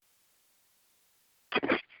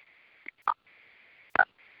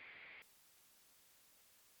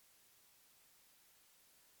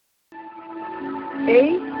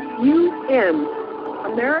AUN,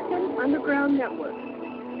 American Underground Network.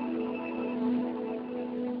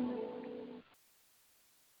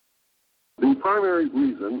 The primary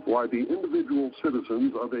reason why the individual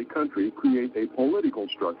citizens of a country create a political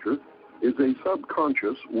structure is a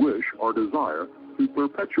subconscious wish or desire to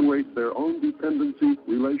perpetuate their own dependency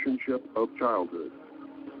relationship of childhood.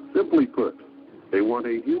 Simply put, they want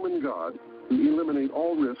a human God to eliminate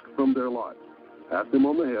all risk from their lives, pat them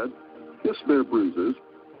on the head, kiss their bruises,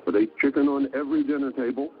 put a chicken on every dinner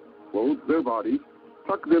table, clothe their bodies,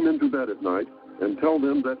 tuck them into bed at night, and tell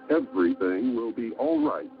them that everything will be all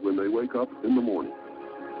right when they wake up in the morning.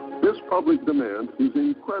 This public demand is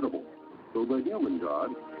incredible, so the human God,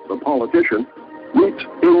 the politician, meets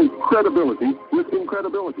incredibility with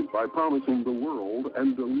incredibility by promising the world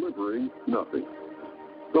and delivering nothing.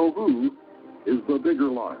 So who is the bigger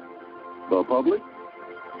liar, the public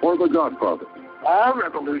or the Godfather? All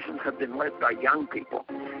revolutions have been led by young people.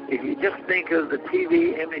 If you just think of the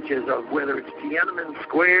TV images of whether it's Tiananmen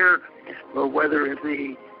Square or whether it's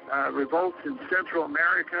the revolts in Central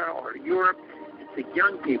America or Europe, it's the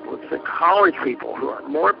young people, it's the college people who are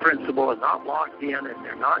more principled and not locked in and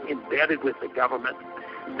they're not embedded with the government.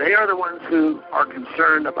 They are the ones who are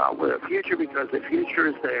concerned about the future because the future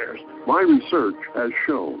is theirs. My research has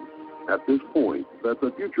shown at this point that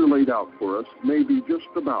the future laid out for us may be just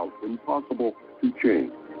about impossible to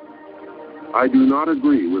change. I do not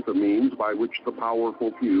agree with the means by which the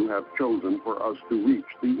powerful few have chosen for us to reach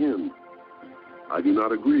the end. I do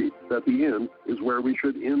not agree that the end is where we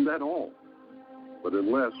should end at all. But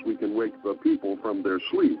unless we can wake the people from their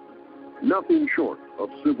sleep, nothing short of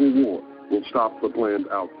civil war will stop the planned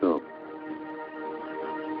outcome.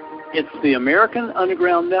 It's the American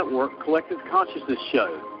Underground Network Collective Consciousness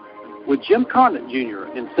Show with Jim Condit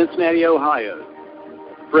Jr. in Cincinnati, Ohio,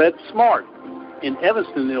 Fred Smart in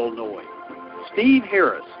Evanston, Illinois, Steve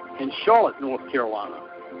Harris in Charlotte, North Carolina.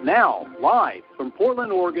 Now, live from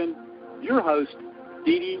Portland, Oregon, your host,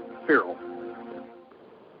 Dee Dee Farrell.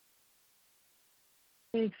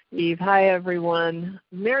 Thanks, Steve. Hi, everyone.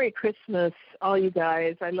 Merry Christmas, all you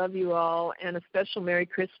guys. I love you all, and a special Merry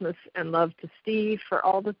Christmas and love to Steve for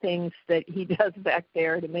all the things that he does back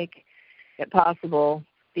there to make it possible.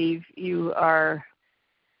 Steve, you are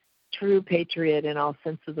true patriot in all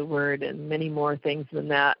sense of the word and many more things than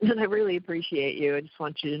that. And I really appreciate you. I just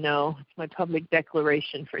want you to know it's my public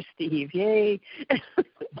declaration for Steve. Yay.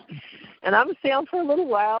 And I'm going to stay on for a little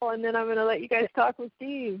while, and then I'm going to let you guys talk with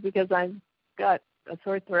Steve because I've got a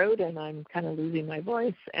sore throat and I'm kind of losing my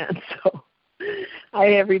voice. And so,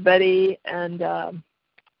 hi, everybody. And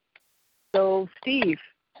so, Steve.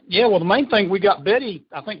 Yeah, well, the main thing, we got Betty.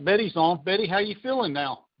 I think Betty's on. Betty, how you feeling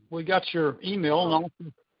now? We got your email and all.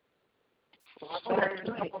 A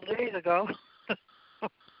couple of days ago.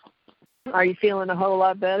 Are you feeling a whole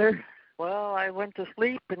lot better? Well, I went to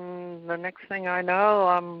sleep, and the next thing I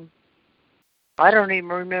know, I don't even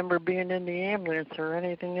remember being in the ambulance or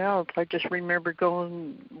anything else. I just remember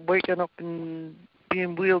waking up and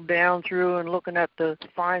being wheeled down through and looking at the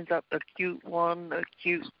signs up, acute 1,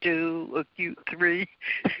 acute 2, acute 3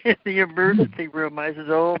 in the emergency room. I said,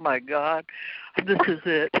 oh, my God, this is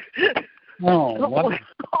it. Oh, wow.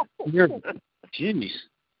 Jeez.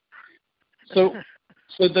 So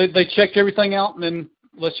they checked everything out and then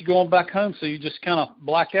let you go on back home, so you just kind of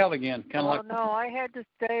black out again. No, I had to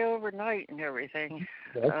stay overnight and everything.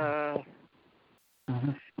 Okay.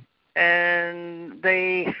 And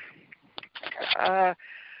they... I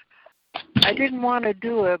didn't want to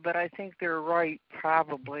do it, but I think they're right,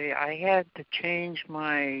 probably. I had to change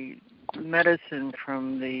my medicine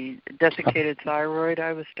from the desiccated thyroid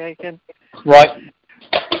I was taking. Right.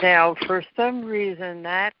 Now, for some reason,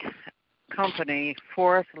 that company,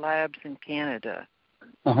 Forest Labs in Canada,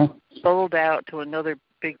 sold out to another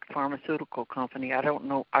big pharmaceutical company. I don't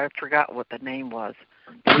know. I forgot what the name was.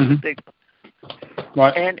 Big.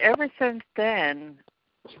 Right. And ever since then,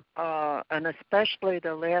 and especially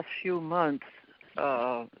the last few months,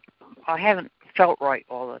 I haven't felt right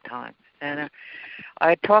all the time. And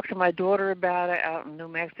I talked to my daughter about it out in New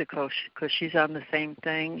Mexico because she's on the same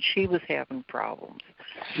thing. She was having problems.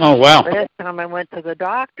 Oh, wow. Last time I went to the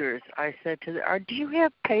doctors, I said to them, do you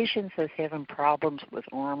have patients that's having problems with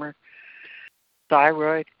Armour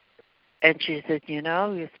thyroid? And she said, you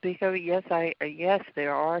speak of it. Yes,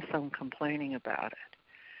 there are some complaining about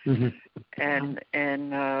it. And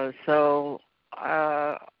so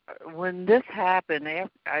when this happened,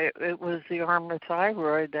 it was the Armour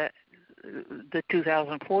thyroid that the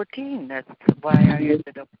 2014. That's why I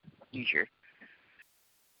ended up with a seizure.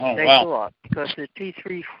 Oh, they thought because the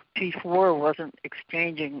T3, T4 wasn't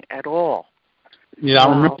exchanging at all. Yeah, I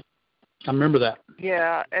remember. I remember that.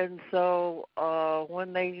 Yeah, and so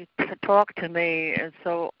when they talked to me, and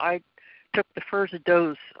so I took the first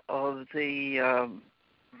dose of the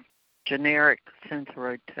generic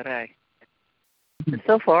Synthroid today. And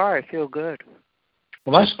so far, I feel good.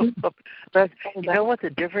 Well, that's good. But you know what the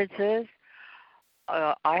difference is?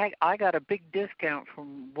 I got a big discount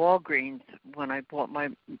from Walgreens when I bought my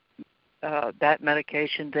that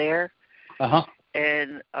medication there. Uh-huh.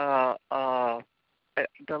 And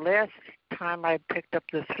the last time I picked up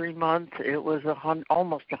the 3 months, it was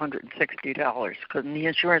almost $160 because the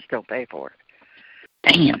insurance don't pay for it.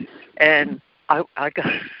 Damn. And I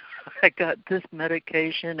got this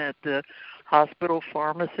medication at the hospital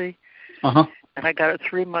pharmacy, and I got a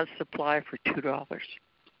 3 month supply for $2.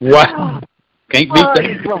 Wow. Can't beat that.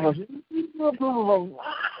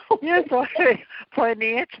 Yes,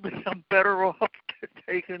 financially, I'm better off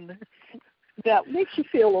taking this. That makes you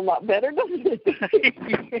feel a lot better, doesn't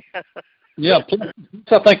it? Yeah.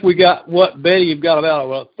 I think we got, what, Betty, you've got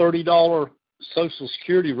about a $30 Social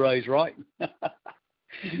Security raise, right?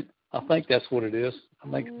 I think that's what it is.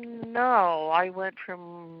 No, I went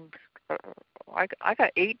from, I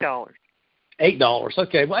got $8. $8,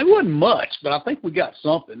 okay. Well, it wasn't much, but I think we got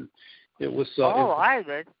something. It was. I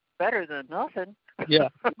bet better than nothing. Yeah.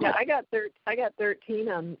 Yeah, I got 13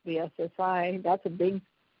 on the SSI. That's a big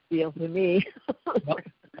deal to me.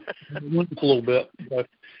 Went a little bit,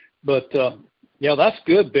 but yeah, that's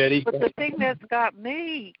good, Betty. But the thing that's got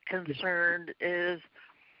me concerned is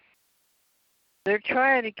they're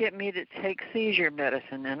trying to get me to take seizure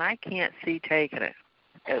medicine, and I can't see taking it.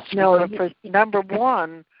 No. For number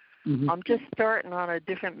one, Mm-hmm. I'm just starting on a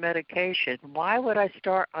different medication. Why would I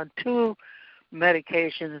start on 2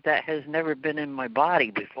 medications that has never been in my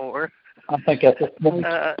body before? I think that's it.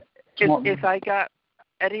 If I got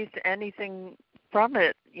anything from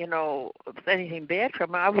it, if anything bad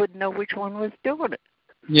from it, I wouldn't know which one was doing it.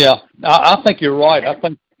 Yeah, I think you're right. I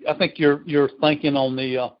think you're thinking on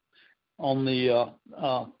the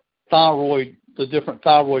thyroid, the different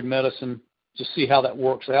thyroid medicine, to see how that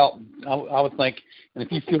works out. I would think, and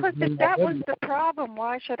if you feel because if that was the problem,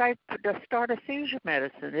 why should I start a seizure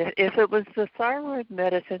medicine? If it was the thyroid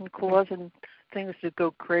medicine causing things to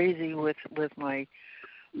go crazy with my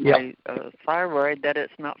thyroid, that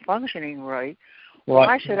it's not functioning right,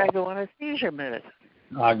 why should I go on a seizure medicine?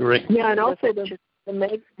 I agree. Yeah, and also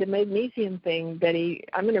the magnesium thing, Betty,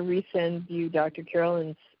 I'm going to resend you Dr.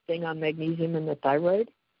 Carolyn's thing on magnesium and the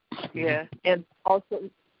thyroid. Yeah. And also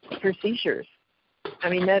for seizures. I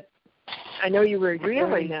mean, I know you were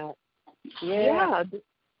really that. Yeah.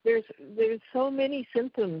 There's so many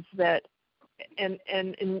symptoms that, and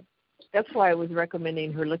that's why I was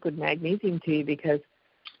recommending her liquid magnesium to you, because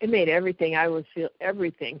it made everything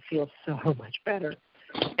feel so much better.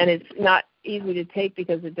 And it's not easy to take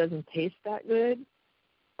because it doesn't taste that good.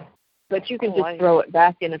 But you can just throw it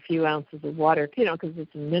back in a few ounces of water, because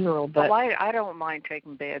it's a mineral. But I don't mind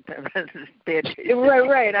taking bad.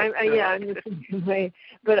 Right. I'm the same way.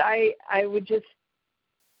 But I would just,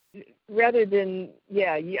 rather than,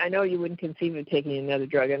 I know you wouldn't conceive of taking another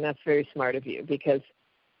drug, and that's very smart of you, because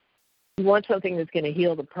you want something that's going to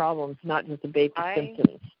heal the problems, not just abate the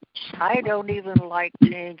symptoms. I don't even like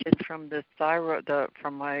changing from the thyroid,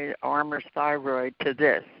 from my Armour thyroid to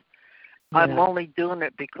this. Yeah. I'm only doing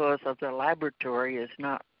it because of the laboratory is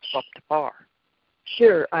not up to par.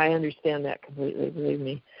 Sure, I understand that completely. Believe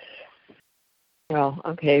me. Well,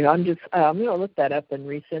 okay, I'm going to look that up and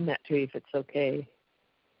resend that to you if it's okay.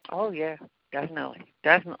 Oh yeah, definitely.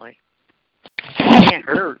 Can't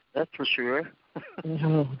hurt, that's for sure.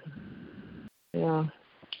 No. Yeah.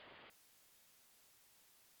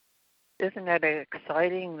 Isn't that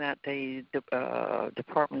exciting that the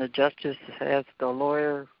Department of Justice has the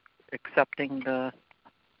lawyer accepting the...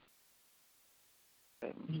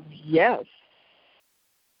 Yes.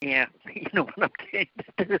 Yeah, you know what I'm saying?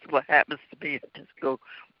 This is what happens to me. I just go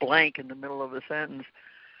blank in the middle of a sentence.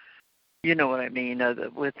 You know what I mean,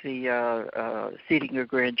 with the seating a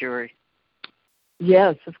grand jury.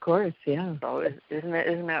 Yes, of course, yeah. So isn't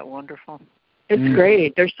that wonderful? It's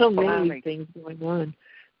great. There's so many things going on.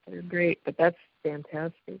 They're great, but that's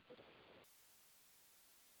fantastic.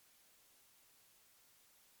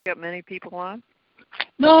 Got many people on?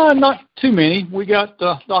 No, not too many. We got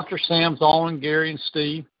Dr. Sam Zollin, Gary, and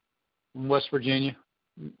Steve from West Virginia.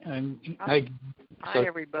 And hi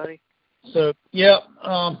everybody. So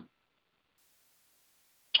I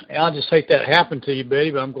just hate that happened to you, Betty,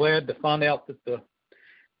 but I'm glad to find out that the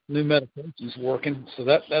new medication's working. So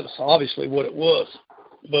that's obviously what it was.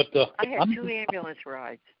 But I had 2 ambulance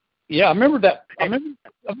rides. Yeah, I remember that. I remember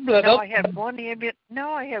that. No, I had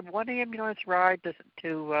one ambulance ride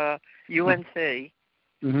to UNC,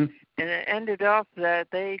 Mm-hmm. and it ended up that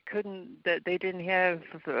they didn't have.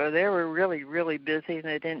 They were really, really busy, and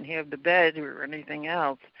they didn't have the bed or anything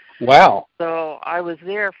else. Wow. So I was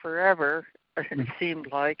there forever. It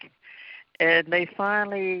seemed like, and they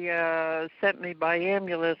finally sent me by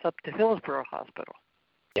ambulance up to Hillsborough Hospital.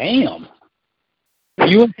 Damn.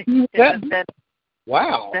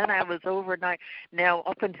 Wow. Then I was overnight. Now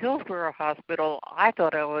up in Hillsborough Hospital, I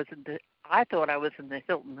thought I was in the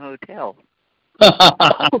Hilton Hotel.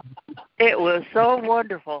 It was so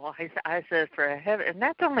wonderful. I said, for heaven, and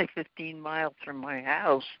that's only 15 miles from my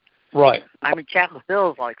house. Right. I mean, Chapel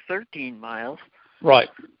Hill's like 13 miles. Right.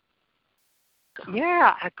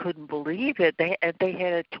 Yeah, I couldn't believe it. They had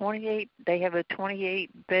a 28. They have a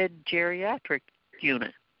 28-bed geriatric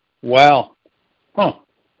unit. Wow. Huh.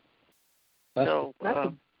 So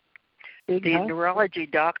the neurology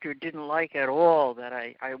doctor didn't like at all that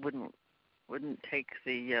I wouldn't take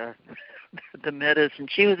the medicine.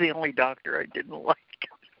 She was the only doctor I didn't like.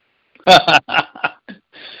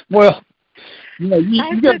 Well,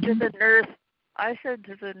 I said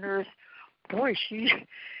to the nurse, boy,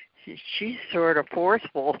 she's sort of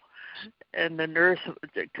forceful. And the nurse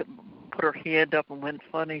put her hand up and went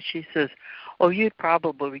funny. She says, "Oh, you'd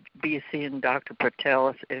probably be seeing Dr.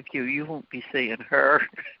 Patel if you won't be seeing her."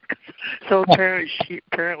 So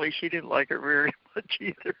apparently she didn't like her very much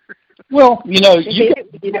either. Well, you don't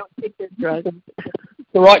take this drug.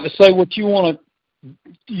 the right to say what you want to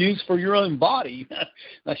use for your own body.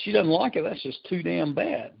 Now, she doesn't like it. That's just too damn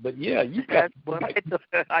bad. But yeah, you got. That's what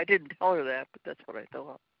I didn't tell her that, but that's what I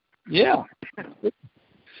thought. Yeah.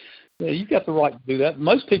 Yeah, you've got the right to do that.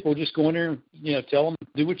 Most people just go in there and, tell them,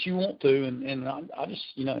 do what you want to. And I just,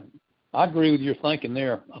 I agree with your thinking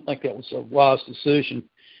there. I think that was a wise decision.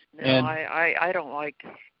 No, I don't like,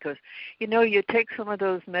 because, you take some of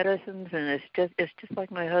those medicines and it's just like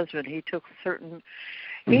my husband. He took certain,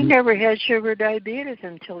 he never had sugar diabetes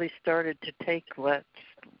until he started to take I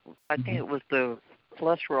think it was the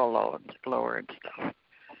cholesterol lower and stuff.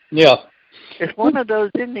 Yeah. It's one of those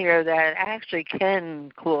in there that actually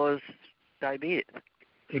can cause diabetes.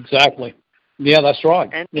 Exactly. Yeah, that's right.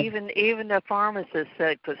 And even the pharmacist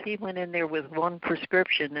said, because he went in there with one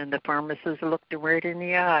prescription, and the pharmacist looked him right in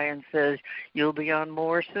the eye and says, "You'll be on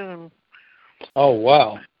more soon." Oh,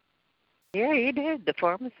 wow. Yeah, he did. The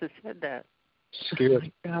pharmacist said that.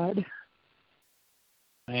 Scary. Oh, God.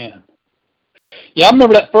 Man. Yeah, I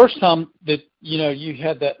remember that first time that, you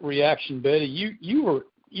had that reaction, Betty. You were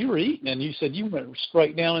eating, and you said you went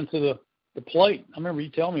straight down into the plate. I remember you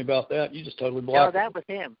telling me about that. You just totally blacked. No, that was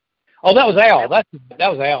him. Oh, that was Al. That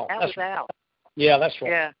was Al. That was Al. Yeah, that's right.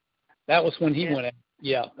 Yeah. That was when he went out.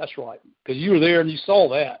 Yeah, that's right. Because you were there and you saw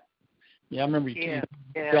that. Yeah, I remember you.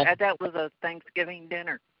 Yeah, that was a Thanksgiving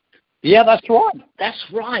dinner. Yeah, that's right. That's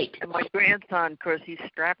right. And my grandson, of course, he's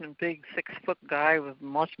strapping, big 6-foot guy with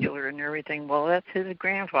muscular and everything. Well, that's his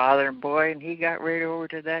grandfather, boy, and he got right over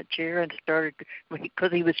to that chair and started,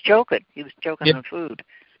 because he was choking. He was choking on food.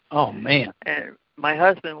 Oh, man. And my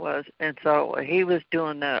husband was, and so he was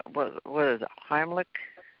doing the, what is it, Heimlich?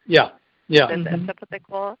 Yeah. Is that what they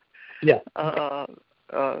call it? Yeah.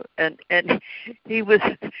 And he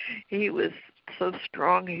was so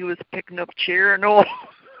strong, he was picking up chair and all.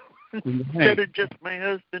 Instead of just my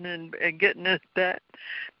husband and getting at that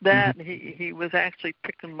he was actually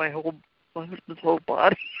picking my husband's whole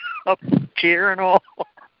body up, chair and all.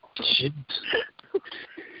 Jeez.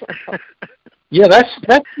 Yeah, that's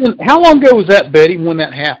how long ago was that, Betty, when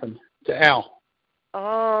that happened to Al?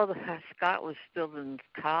 Oh, Scott was still in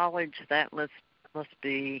college. That must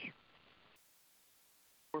be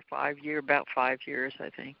 4 or 5 years, about 5 years, I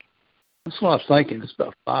think. That's what I was thinking. It's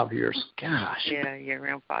about 5 years. Gosh. Yeah,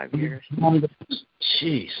 around 5 years.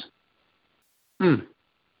 Jeez. Man.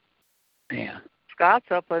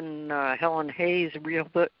 Scott's up in Helen Hayes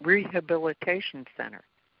Rehabilitation Center.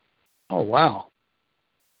 Oh, wow.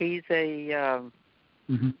 He's a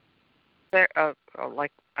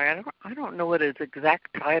like I don't know what his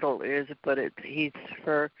exact title is, but he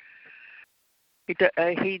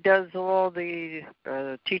does all the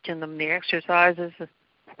teaching them the exercises,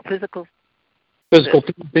 physical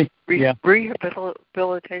therapy.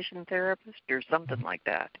 Rehabilitation therapist or something like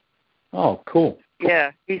that. Oh, cool.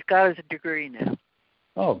 Yeah, he's got his degree now.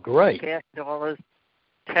 Oh, great. He passed all his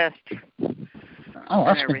tests and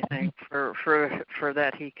everything for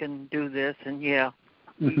that he can do this, and he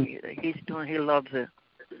loves it.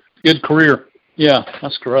 Good career. Yeah,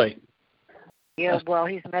 that's great. Yeah, well,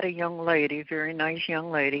 he's met a young lady, very nice young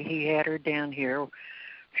lady. He had her down here a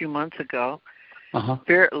few months ago,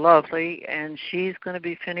 Very lovely, and she's going to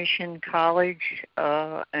be finishing college,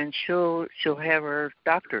 and she'll have her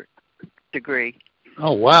doctorate degree.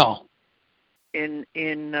 Oh, wow. In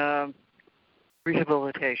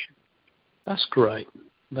rehabilitation. That's great.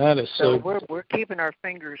 That is so we're keeping our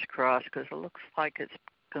fingers crossed because it looks like it's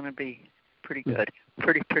going to be pretty good,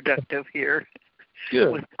 pretty productive here.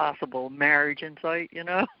 Good. With possible marriage in sight, you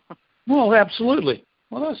know. Well, absolutely.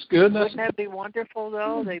 Well, that's good. Wouldn't that be wonderful,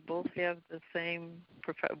 though? They both have the same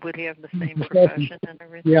profession and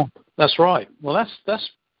everything. Yeah, that's right. Well,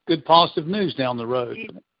 that's good positive news down the road.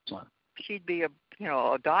 She'd be a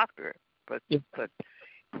doctor, but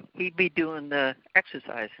he'd be doing the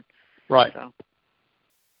exercising. Right. So.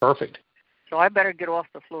 Perfect. So I better get off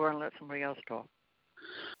the floor and let somebody else talk.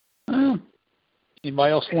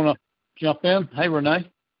 Anybody else want to jump in? Hey, Renee.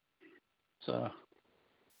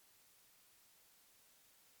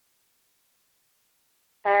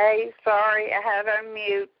 Hey, sorry, I had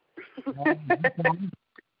unmute.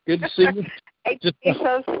 Good to see you. It's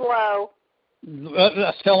so slow.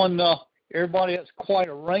 That's telling everybody that's quite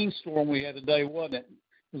a rainstorm we had today, wasn't it?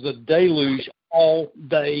 It was a deluge all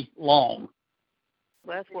day long.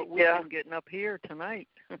 Well, that's what we've been getting up here tonight.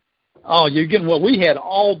 Oh, you're getting what we had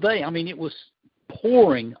all day. I mean, it was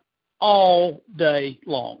pouring all day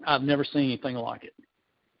long. I've never seen anything like it.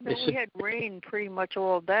 No, we had rain pretty much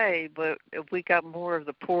all day, but we got more of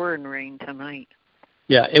the pouring rain tonight.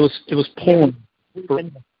 Yeah, it was pouring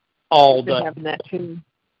all day. Having that too.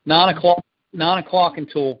 9 o'clock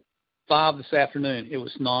until 5 this afternoon. It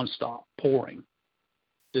was nonstop pouring,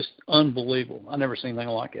 just unbelievable. I never seen anything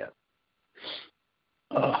like that.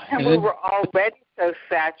 And we were already so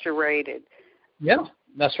saturated. Yeah,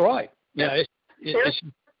 that's right. Yeah,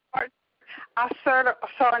 I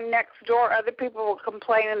saw next door other people were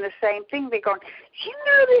complaining the same thing. They're going, you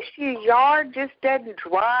notice your yard just doesn't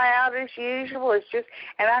dry out as usual. It's just,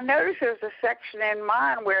 and I noticed there's a section in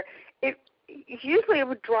mine where usually it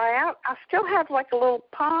would dry out. I still have like a little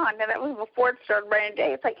pond, and that was before it started raining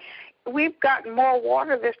today. It's like we've gotten more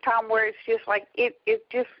water this time where it's just like it's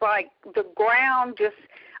just like the ground just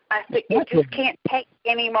it just can't take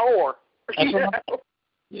any more. You know?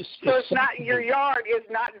 So it's not your yard is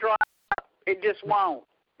not dry. It just won't.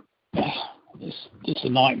 It's a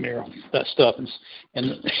nightmare, that stuff. And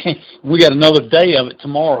we got another day of it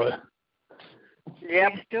tomorrow. Yeah.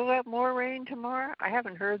 You still have more rain tomorrow? I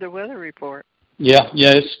haven't heard the weather report. Yeah,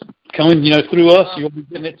 it's coming, through us. You'll be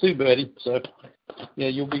getting it too, Betty. So, yeah,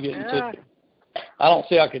 you'll be getting it too. I don't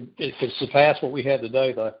see it could surpass what we had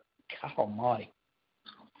today, though. God almighty.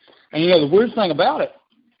 And, the weird thing about it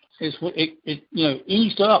is it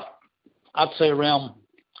eased up, I'd say, around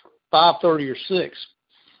 5:30 or 6,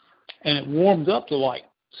 and it warmed up to like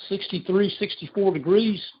 63, 64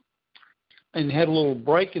 degrees, and had a little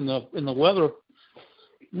break in the weather.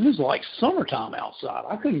 It was like summertime outside.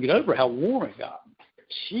 I couldn't get over how warm it got.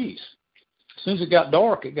 Jeez. As soon as it got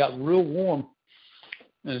dark, it got real warm,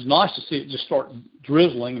 and it's nice to see it just start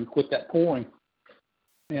drizzling and quit that pouring.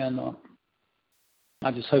 And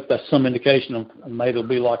I just hope that's some indication of maybe it'll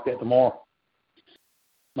be like that tomorrow.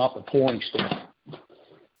 Not the pouring stuff.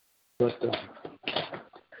 But,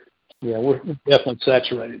 we're definitely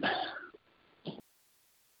saturated.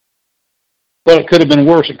 But it could have been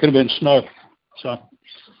worse. It could have been snow. So.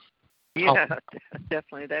 Yeah,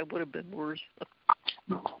 definitely. That would have been worse.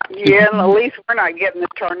 Yeah, and at least we're not getting the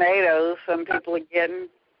tornadoes some people are getting.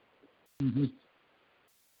 Mm-hmm.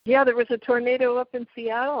 Yeah, there was a tornado up in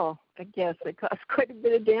Seattle, I guess. It caused quite a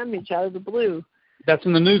bit of damage out of the blue. That's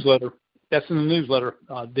in the newsletter.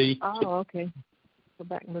 Dee. Oh, okay. Go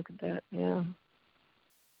back and look at that. Yeah.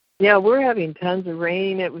 Yeah, we're having tons of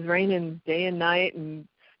rain. It was raining day and night, and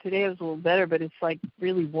today it was a little better, but it's like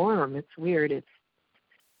really warm. It's weird. It's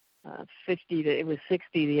 50. It was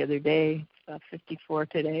 60 the other day. It's about 54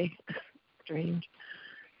 today. Strange.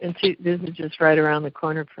 And this is just right around the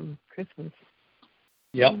corner from Christmas.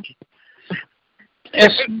 Yep.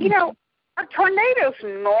 Are tornadoes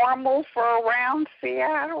normal for around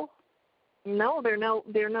Seattle? No, they're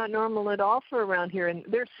not normal at all for around here, and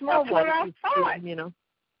they're small That's what ones. I thought.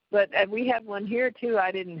 But we had one here too.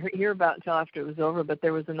 I didn't hear about until after it was over. But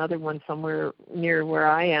there was another one somewhere near where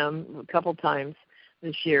I am a couple times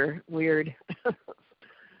this year. Weird.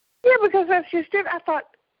 Yeah, because that's just it. I thought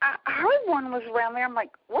I heard one was around there. I'm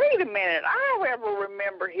like, wait a minute. I don't ever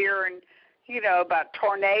remember hearing, about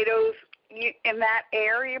tornadoes in that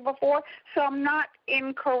area before. So I'm not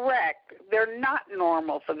incorrect. They're not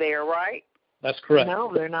normal for there, right? That's correct.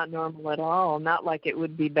 No, they're not normal at all. Not like it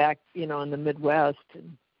would be back, in the Midwest.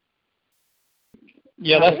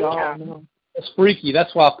 Yeah, that's all. No. It's freaky.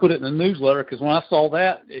 That's why I put it in the newsletter, because when I saw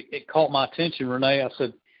that, it caught my attention, Renee. I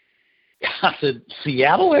said,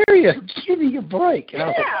 Seattle area, give me a break. And I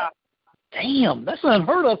was like, damn, that's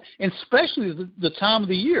unheard of, and especially the time of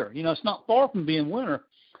the year. You know, it's not far from being winter.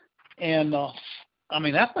 And, I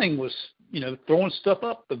mean, that thing was, you know, throwing stuff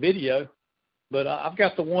up, the video. But I've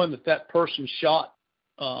got the one that person shot,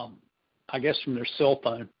 I guess, from their cell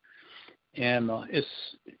phone. And it's,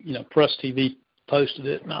 you know, Press TV posted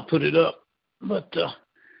it, and I put it up. But,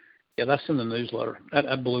 yeah, that's in the newsletter.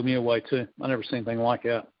 That blew me away, too. I never seen anything like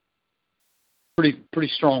that. Pretty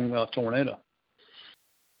strong tornado.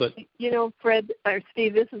 But you know, Fred or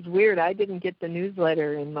Steve, this is weird. I didn't get the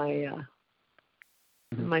newsletter in my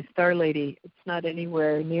my Star Lady. It's not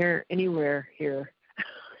anywhere here.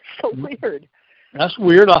 So weird. That's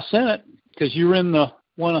weird. I sent it because you were in the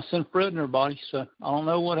one I sent Fred and everybody. So I don't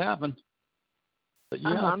know what happened. But yeah,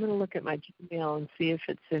 I'm going to look at my Gmail and see if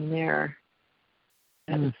it's in there.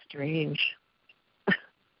 That is strange.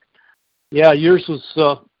 Yeah, yours was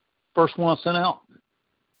first one I sent out.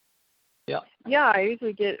 Yeah. Yeah, I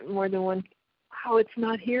usually get more than one. Oh, it's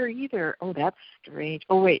not here either. Oh, that's strange.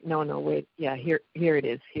 Oh, wait, no, wait. Yeah, here it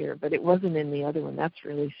is here, but it wasn't in the other one. That's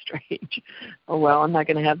really strange. Oh, well, I'm not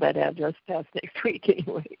going to have that address past next week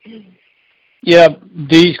anyway. Yeah,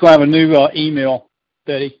 Dee's going to have a new email,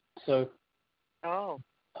 Betty. So. Oh,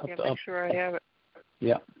 yeah, make sure I have it.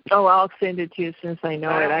 Yeah. Oh, I'll send it to you since I know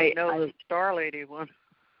it. I know the Star Lady one.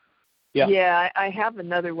 Yeah. Yeah, I have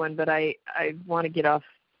another one, but I want to get off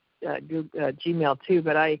Gmail too.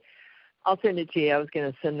 But I'll send it to you. I was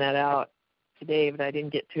going to send that out today, but I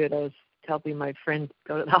didn't get to it. I was helping my friend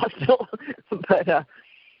go to the hospital. But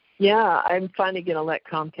yeah, I'm finally going to let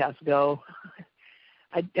Comcast go.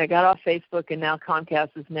 I got off Facebook, and now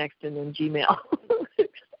Comcast is next, and then Gmail.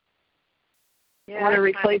 Yeah, I want to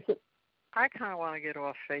replace it. I kind of want to get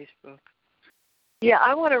off Facebook. Yeah,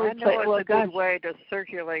 I want to replace. I know it's a good way to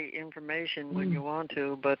circulate information when you want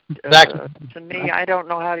to, but to me, I don't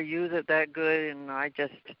know how to use it that good, and I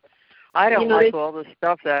don't like all the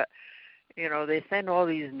stuff that, you know, they send all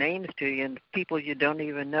these names to you and people you don't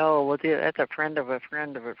even know. Well, that's a friend of a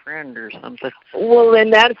friend of a friend or something. Well,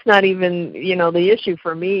 and that's not even, you know, the issue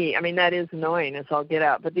for me. I mean, that is annoying as all get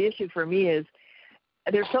out, but the issue for me is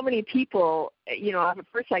there's so many people, you know, at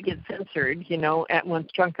first I get censored, you know,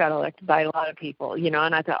 once Trump got elected by a lot of people, you know,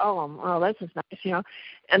 and I thought, oh, that's just nice, you know.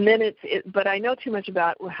 And then but I know too much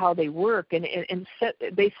about how they work, and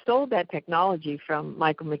they stole that technology from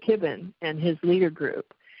Michael McKibben and his leader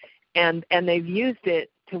group, and they've used it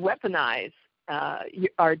to weaponize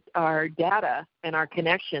our data and our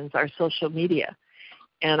connections, our social media.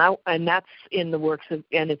 And that's in the works of,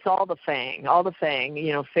 and it's all the FANG,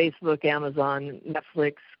 you know, Facebook, Amazon,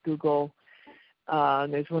 Netflix, Google.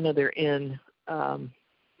 There's one other in, I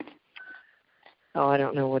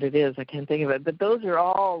don't know what it is. I can't think of it. But those are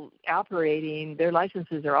all operating, their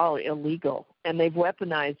licenses are all illegal. And they've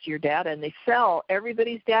weaponized your data, and they sell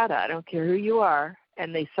everybody's data. I don't care who you are.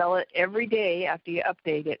 And they sell it every day after you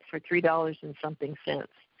update it for $3 and something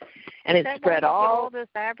cents. And it's spread all this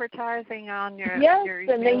advertising on your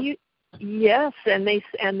Yes, and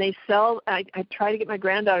they sell. I try to get my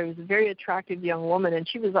granddaughter, who's a very attractive young woman, and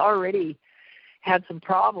she was already had some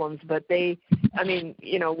problems, but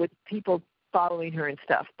you know, with people following her and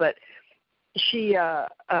stuff. But she,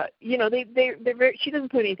 you know, they're very. She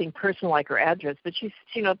doesn't put anything personal like her address, but she's,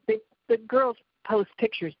 you know, the girls post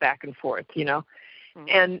pictures back and forth, you know.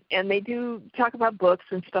 And they do talk about books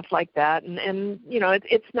and stuff like that, and you know,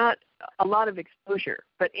 it's not a lot of exposure,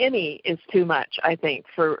 but any is too much, I think,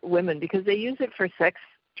 for women, because they use it for sex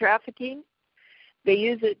trafficking, they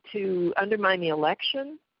use it to undermine the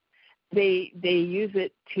election, they use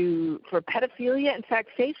it for pedophilia. In fact,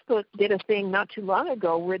 Facebook did a thing not too long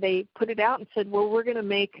ago where they put it out and said, well, we're going to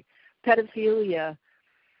make pedophilia.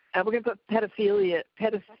 We're going to put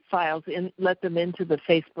pedophiles in, let them into the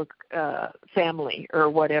Facebook family or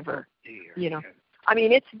whatever, you know. I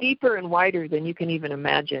mean, it's deeper and wider than you can even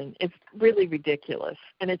imagine. It's really ridiculous,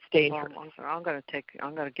 and it's dangerous. Well, I'm going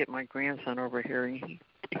to get my grandson over here, and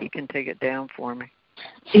he can take it down for me.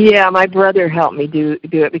 Yeah, my brother helped me do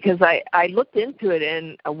it, because I looked into it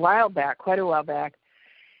quite a while back,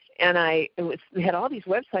 and we had all these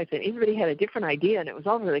websites, and everybody had a different idea, and it was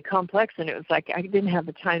all really complex, and it was like I didn't have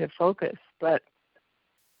the time to focus. But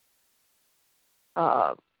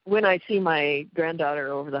when I see my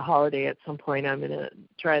granddaughter over the holiday at some point, I'm going to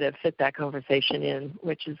try to fit that conversation in,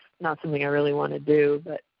 which is not something I really want to do,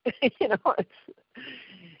 but, you know, it's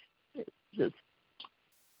just...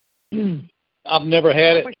 I've never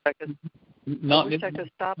had it. I wish I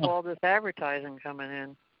could stop all this advertising coming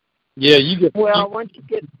in. Yeah, you get once you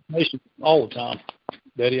get information all the time,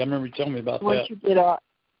 Betty. I remember you telling me about once you get off,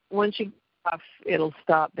 it'll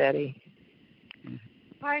stop, Betty.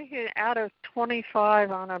 Out of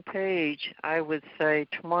 25 on a page, I would say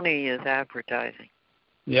 20 is advertising.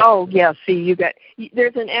 Yep. Oh, yeah. See,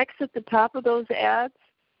 there's an X at the top of those ads.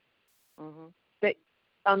 Mm-hmm. That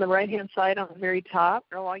on the right-hand side on the very top.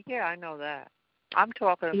 Oh, yeah, I know that. I'm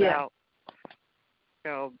talking about,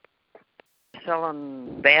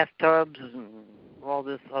 selling bathtubs and all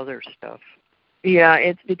this other stuff. Yeah,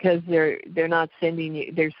 it's because they're not sending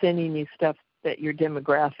you. They're sending you stuff that your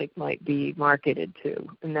demographic might be marketed to,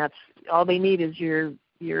 and that's all they need is your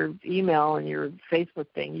email and your Facebook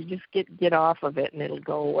thing. You just get off of it and it'll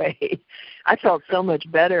go away. I felt so much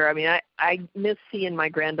better. I mean, I miss seeing my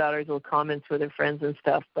granddaughter's little comments with her friends and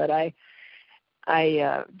stuff, but I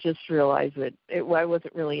just realized that I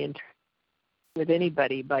wasn't really interested with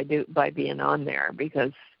anybody by being on there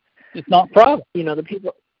because it's not private. The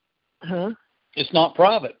people, It's not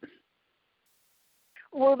private.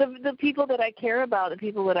 Well, the people that I care about, the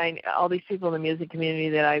people that all these people in the music community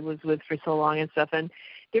that I was with for so long and stuff, and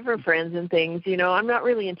different friends and things, I'm not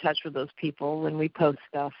really in touch with those people when we post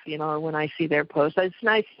stuff, or when I see their posts. It's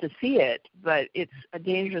nice to see it, but it's a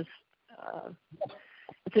dangerous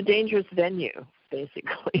venue,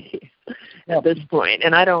 basically, at this point,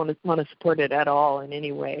 and I don't want to support it at all in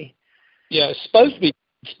any way. Yeah, it's supposed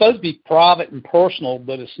to be private and personal,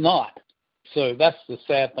 but it's not. So that's the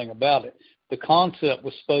sad thing about it. The concept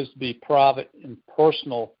was supposed to be private and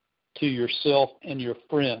personal to yourself and your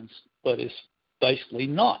friends, but it's basically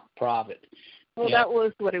not private. Well, that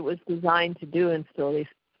was what it was designed to do until they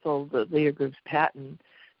sold the leader group's patents,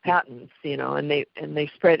 and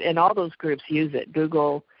they spread, and all those groups use it.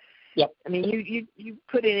 Google. Yep. I mean, you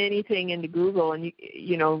put in anything into Google, and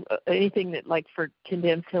anything that, like, for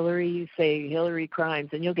condemns Hillary, you say Hillary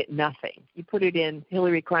crimes, and you'll get nothing. You put it in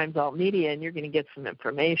Hillary crimes alt media, and you're going to get some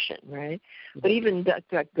information, right? Mm-hmm. But even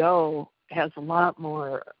DuckDuckGo has a lot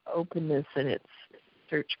more openness in its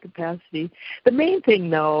search capacity. The main thing,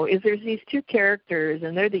 though, is there's these two characters,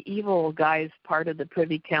 and they're the evil guys, part of the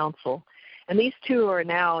Privy Council, and these two are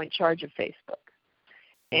now in charge of Facebook,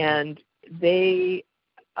 and they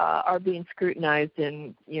are being scrutinized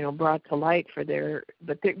and brought to light for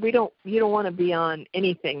you don't want to be on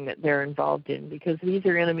anything that they're involved in, because these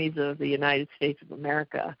are enemies of the United States of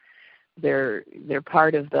America. They're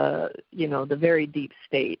part of the the very deep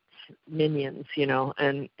state's minions,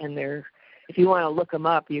 and they're, if you want to look them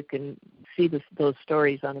up, you can see those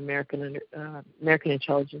stories on American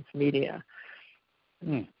Intelligence Media.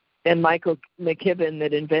 Mm. And Michael McKibben,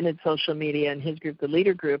 that invented social media, and his group, the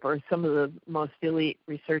Leader Group, are some of the most elite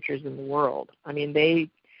researchers in the world. I mean,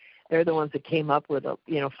 they're the ones that came up with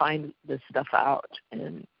find this stuff out,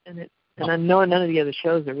 and I know none of the other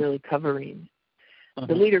shows are really covering.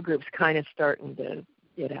 The Leader Group's kind of starting to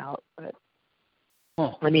get out, but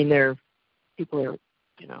I mean, people are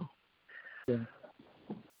Yeah.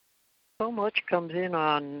 So much comes in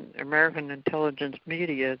on American Intelligence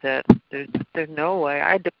Media that there's no way.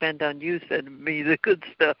 I depend on you sending me the good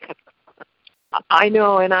stuff. I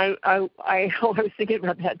know, and I was thinking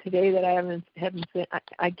about that today, that I haven't sent.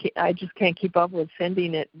 I just can't keep up with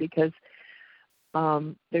sending it because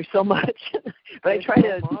there's so much. But I try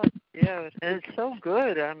to. Yeah, and it's so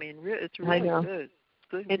good. I mean, it's really good.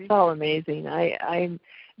 It's all amazing.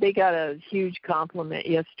 They got a huge compliment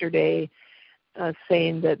yesterday,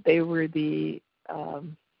 saying that they were the.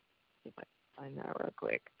 If I find that real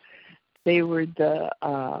quick, they were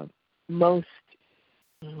the most.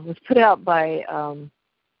 It was put out by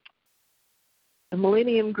the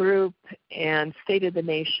Millennium Group and State of the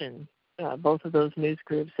Nation, both of those news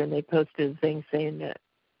groups, and they posted things saying that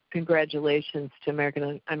congratulations to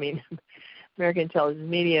American Intelligence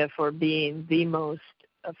Media for being the most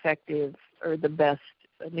effective or the best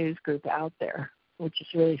news group out there, which is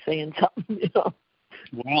really saying something,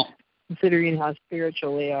 Wow. Considering how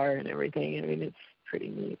spiritual they are and everything. I mean, it's pretty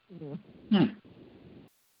neat.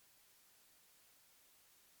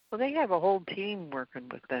 Well, they have a whole team working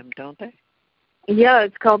with them, don't they? Yeah,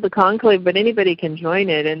 it's called the Conclave, but anybody can join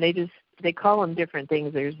it, and they call them different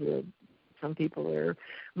things. There's some people are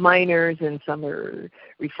miners and some are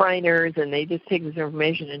refiners, and they just take this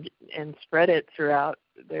information and spread it throughout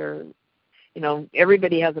their,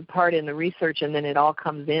 everybody has a part in the research, and then it all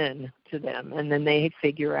comes in to them, and then they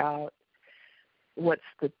figure out what's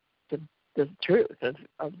the truth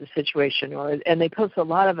of the situation, and they post a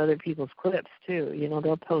lot of other people's clips too.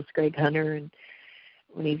 They'll post Greg Hunter and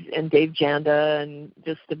Dave Janda and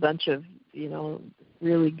just a bunch of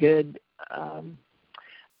really good.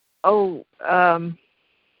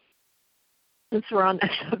 since we're on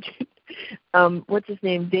that subject, what's his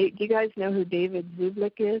name? Do you guys know who David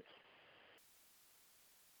Zublick is?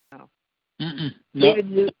 No.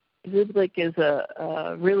 David Zublick is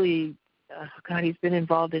a really, God, he's been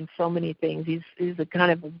involved in so many things. He's a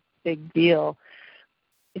kind of a big deal.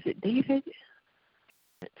 Is it David?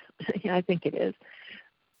 Yeah, I think it is.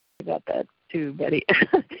 I got that too, Betty.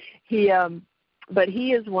 But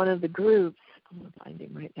he is one of the groups. I'm going to find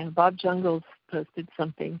him right now. Bob Jungels posted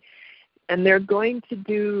something, and they're going to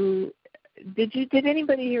do. Did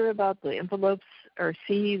anybody hear about the envelopes or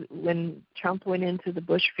see when Trump went into the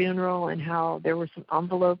Bush funeral and how there were some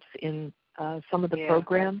envelopes in some of the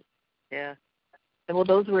programs? Yeah. And well,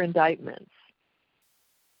 those were indictments.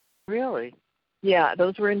 Really? Yeah,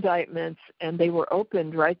 those were indictments, and they were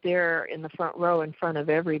opened right there in the front row in front of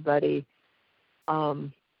everybody.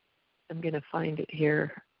 I'm going to find it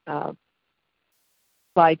here,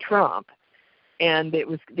 by Trump. And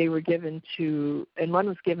they were given to, and one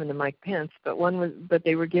was given to Mike Pence, but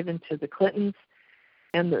they were given to the Clintons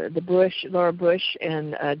and the Bush, Laura Bush,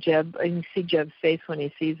 and Jeb. And you see Jeb's face when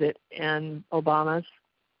he sees it, and Obama's,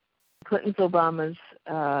 Clinton's, Obama's,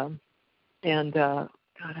 and God,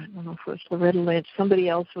 I don't know if it was Loretta Lynch. Somebody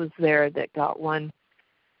else was there that got one.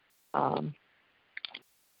 I'm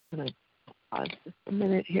going to pause just a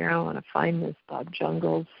minute here. I want to find this Bob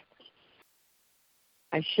Jungels.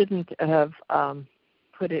 I shouldn't have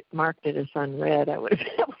marked it as unread. I would have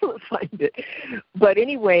been able to find it. But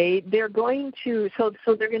anyway, they're going to, so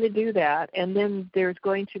they're going to do that, and then there's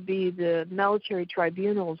going to be the military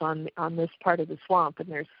tribunals on this part of the swamp, and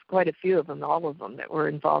there's quite a few of them, all of them that were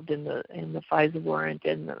involved in the FISA warrant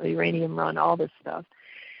and the uranium run, all this stuff.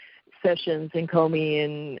 Sessions and Comey,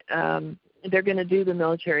 and they're going to do the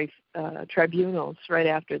military tribunals right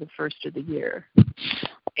after the first of the year,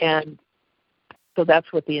 and so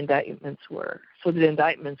that's what the indictments were. So the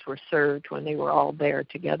indictments were served when they were all there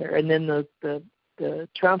together. And then the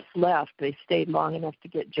Trumps left. They stayed long enough to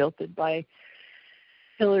get jilted by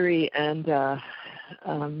Hillary and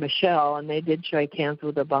Michelle, and they did shake hands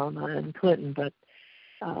with Obama and Clinton. But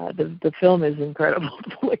the film is incredible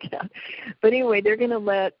to look at. But anyway, they're going to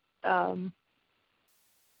let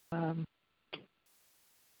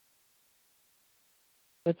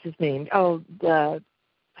what's his name? Oh, God,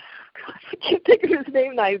 I can't think of his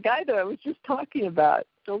name now. The guy that I was just talking about.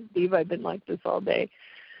 Told Steve I've been like this all day.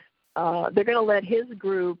 They're going to let his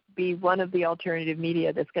group be one of the alternative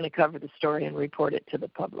media that's going to cover the story and report it to the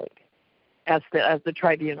public as the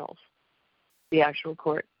tribunals. The actual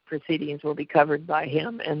court proceedings will be covered by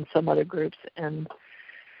him and some other groups, and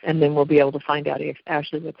then we'll be able to find out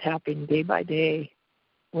actually what's happening day by day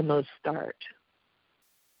when those start.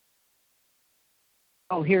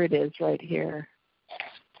 Oh, here it is right here.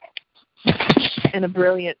 And a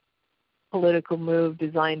brilliant political move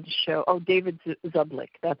designed to show, David Zublick,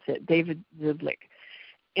 that's it, David Zublick.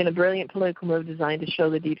 In a brilliant political move designed to show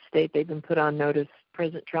the deep state they've been put on notice,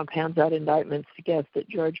 President Trump hands out indictments to guests at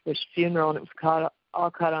George Bush's funeral, and it was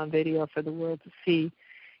all caught on video for the world to see.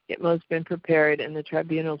 Yet most have been prepared, and the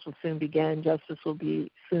tribunals will soon begin. Justice will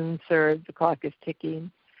be soon served. The clock is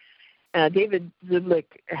ticking. David Zublick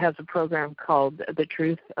has a program called The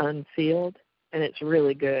Truth Unsealed, and it's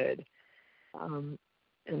really good.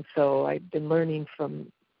 And so I've been learning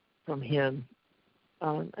from him.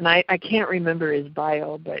 And I can't remember his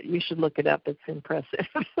bio, but you should look it up. It's impressive.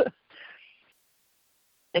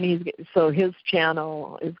 And his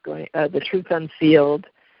channel is going, The Truth Unsealed,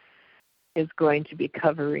 is going to be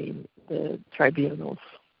covering the tribunals.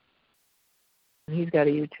 And he's got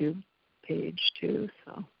a YouTube page too,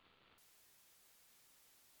 so.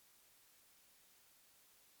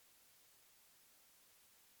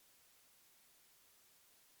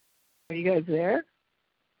 Are you guys there?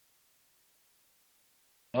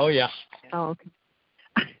 Oh, yeah. Oh, okay.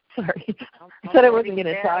 Sorry. I said I wasn't going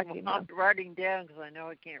to talk. I'm writing down because I know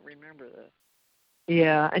I can't remember this.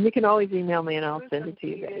 Yeah, and you can always email me and I'll send it to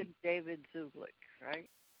you. David Zublick, right?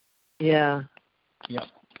 Yeah. Yep.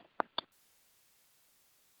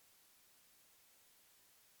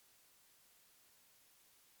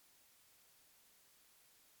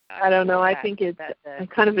 I don't know. I think I'm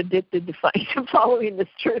kind of addicted to following this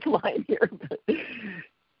truth line here. But.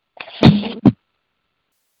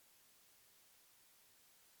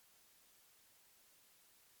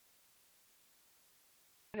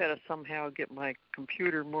 I got to somehow get my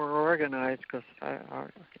computer more organized because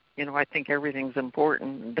I think everything's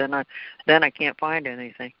important. And then I can't find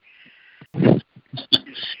anything.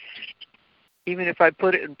 Even if I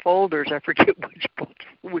put it in folders, I forget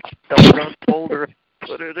which doggone folder I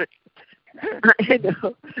put it in. I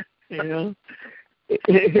know. Yeah.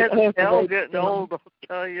 It's getting old, I'll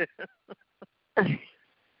tell you.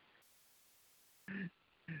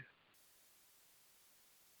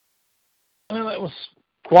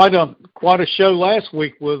 quite a show last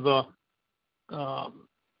week with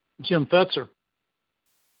Jim Fetzer.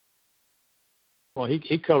 Well,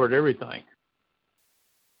 he covered everything.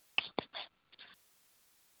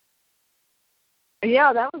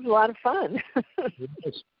 Yeah, that was a lot of fun.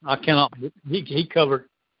 I cannot. He covered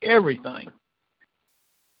everything.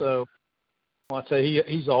 So I say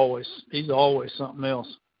he's always something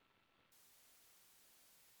else.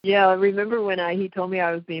 Yeah, I remember when he told me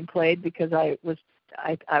I was being played because I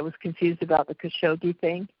was confused about the Khashoggi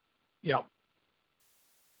thing. Yeah.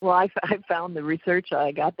 Well, I found the research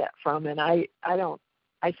I got that from, and I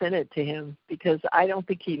sent it to him because I don't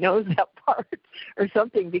think he knows that part or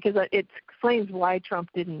something, because it explains why Trump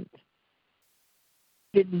didn't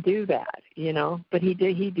do that, you know. But he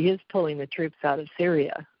is pulling the troops out of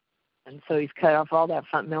Syria, and so he's cut off all that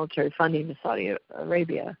military funding to Saudi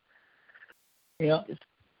Arabia. Yeah.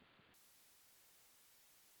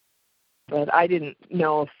 But I didn't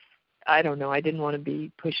know if, I don't know, I didn't want to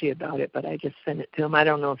be pushy about it, but I just sent it to him. I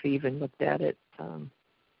don't know if he even looked at it.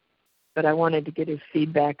 But I wanted to get his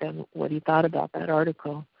feedback on what he thought about that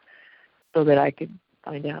article so that I could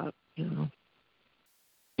find out, you know.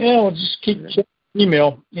 Yeah, well, just keep checking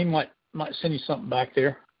email. He might send you something back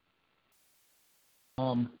there.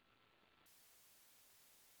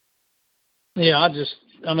 Yeah,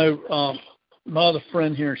 I know my other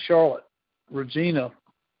friend here in Charlotte, Regina,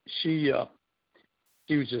 she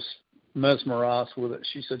was just mesmerized with it.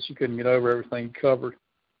 She said she couldn't get over everything covered.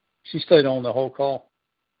 She stayed on the whole call.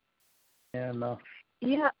 And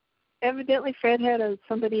yeah, evidently Fred had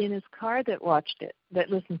somebody in his car that watched it, that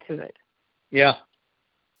listened to it. Yeah,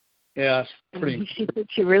 it's pretty. She said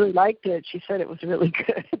she really liked it. She said it was really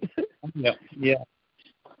good. Yeah.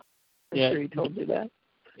 I'm sure he told you that.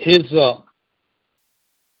 His,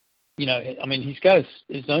 you know, I mean, he's got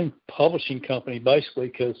his own publishing company basically,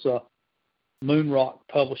 because Moonrock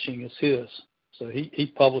Publishing is his, so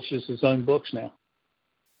he publishes his own books now.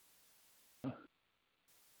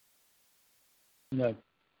 You know,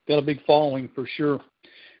 got a big following for sure.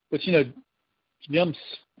 But, you know, Jim's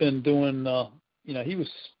been doing, you know,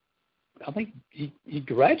 I think he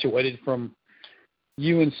graduated from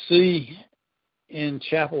UNC in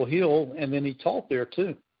Chapel Hill, and then he taught there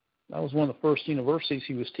too. That was one of the first universities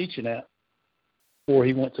he was teaching at before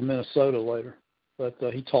he went to Minnesota later. But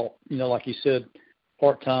he taught, you know, like you said,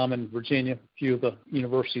 part-time in Virginia, a few of the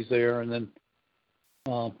universities there, and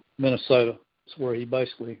then Minnesota is where he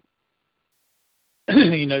basically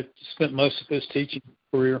you know, spent most of his teaching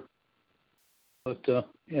career. But yeah,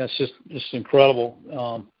 it's just incredible.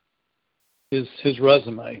 His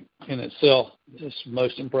resume in itself is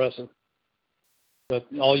most impressive. But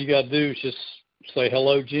all you got to do is just say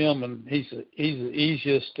hello, Jim, and he's the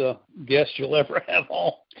easiest guest you'll ever have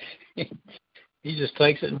on. He just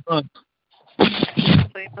takes it and runs.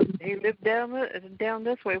 He lived down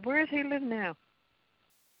this way. Where does he live now?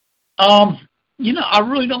 You know, I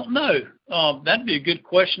really don't know. That'd be a good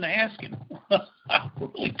question to ask him. I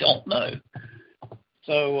really don't know.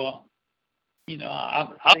 So, you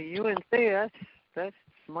know, the UNC, that's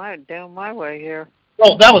down my way here.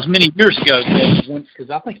 Well, that was many years ago, because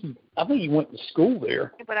I think he went to school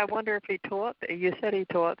there. But I wonder if he taught. You said he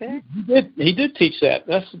taught there. He did teach that.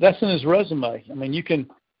 That's in his resume. I mean, you can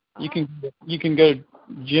go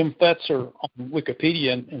Jim Fetzer on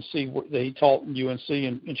Wikipedia and see what he taught in UNC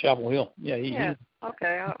in Chapel Hill. Yeah.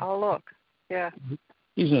 Okay, I'll look. Yeah.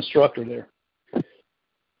 He's an instructor there.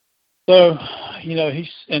 So, you know,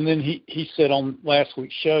 he said on last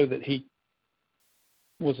week's show that he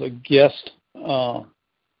was a guest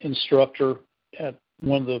instructor at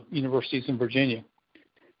one of the universities in Virginia.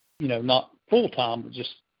 You know, not full time, but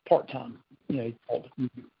just part time. You know, he taught a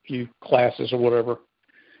few classes or whatever.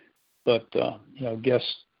 But you know,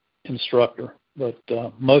 guest instructor. But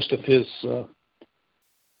most of his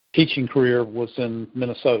teaching career was in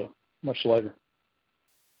Minnesota, much later.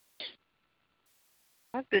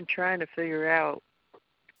 I've been trying to figure out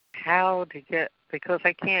how to get, because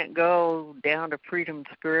I can't go down to Freedom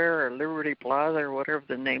Square or Liberty Plaza or whatever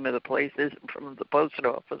the name of the place is from the post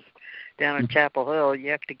office down in Chapel Hill.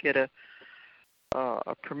 You have to get a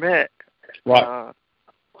permit right.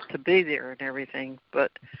 To be there and everything.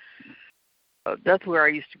 But that's where I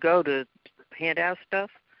used to go to hand out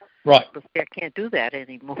stuff. Right. But see, I can't do that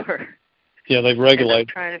anymore. Yeah, they've regulated.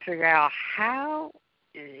 I'm trying to figure out how,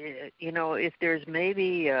 you know, if there's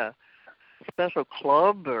maybe a special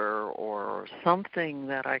club or something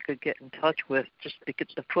that I could get in touch with just to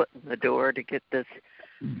get the foot in the door to get this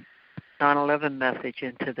 9/11 message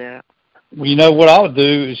into that. Well, you know what I would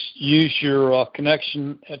do is use your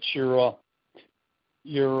connection at your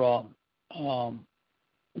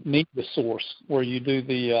media source where you do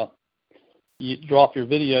the you drop your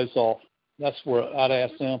videos off. That's where I'd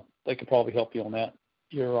ask them. They could probably help you on that.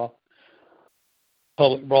 Your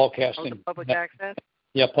public broadcasting. Public access?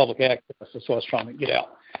 Yeah, public access. That's what I was trying to get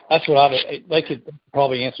out. That's what they could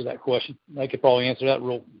probably answer that question. They could probably answer that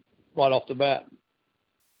right off the bat.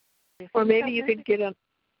 Or maybe you could get an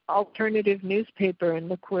alternative newspaper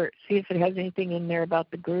and see if it has anything in there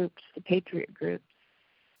about the groups, the Patriot groups.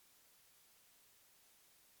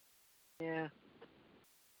 Yeah.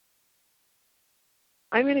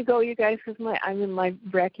 I'm going to go, you guys, because I'm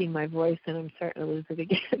wrecking my voice and I'm starting to lose it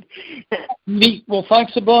again. Neat. Well,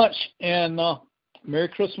 thanks a bunch, and Merry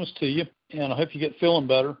Christmas to you, and I hope you get feeling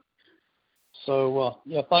better. So,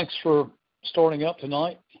 thanks for starting up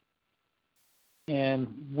tonight. And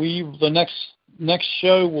the next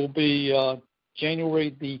show will be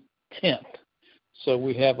January the 10th. So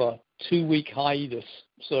we have a 2-week hiatus.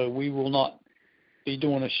 So we will not be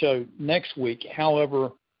doing a show next week.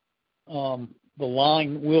 However, the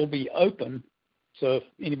line will be open. So if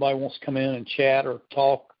anybody wants to come in and chat or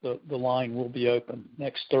talk, the line will be open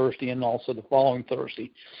next Thursday and also the following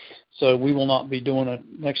Thursday. So we will not be doing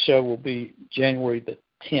next show will be January the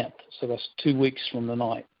 10th. So that's 2 weeks from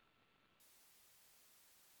tonight.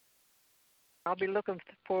 I'll be looking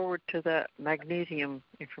forward to that magnesium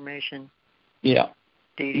information. Yeah.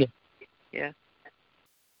 Dee. Yeah.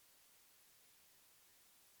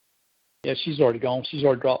 Yeah, she's already gone. She's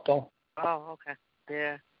already dropped off. Oh, okay.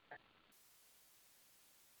 Yeah.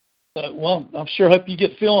 Well, I'm sure hope you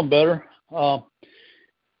get feeling better.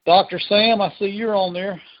 Dr. Sam, I see you're on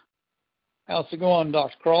there. How's it going,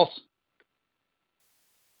 Dr. Cross?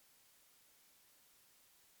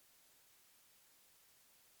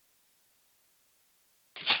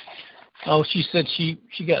 Oh, she said she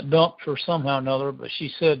got dumped or somehow or another, but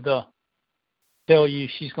she said tell you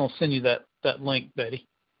she's going to send you that link, Betty.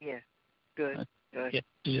 Yeah, good. Good. Yeah,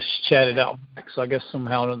 she just chatted out back, so I guess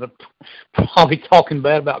somehow or another, probably talking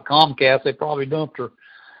bad about Comcast, they probably dumped her.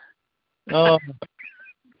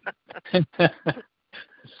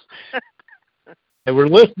 They were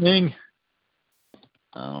listening.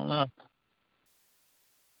 I don't know.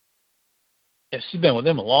 Yeah, she's been with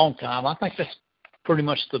them a long time. I think that's pretty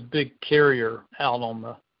much the big carrier out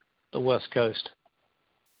on the West Coast.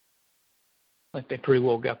 I think they pretty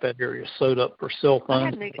well got that area sewed up for cell phones. I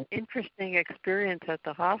had an interesting experience at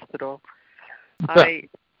the hospital. Okay.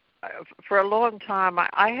 For a long time,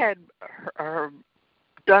 I had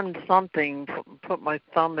done something, put my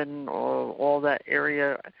thumb in all that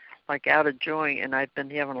area, like out of joint, and I've been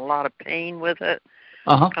having a lot of pain with it,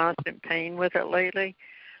 constant pain with it lately.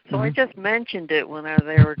 So I just mentioned it when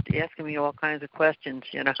they were asking me all kinds of questions,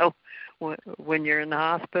 when you're in the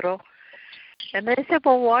hospital. And they said,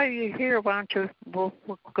 well, why are you here? Why don't you we'll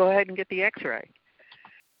go ahead and get the X-ray?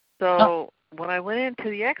 So when I went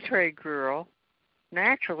into the X-ray girl,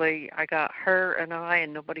 naturally I got her and I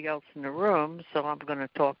and nobody else in the room, so I'm going to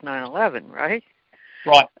talk 9/11, right?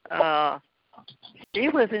 Right. She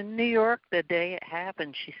was in New York the day it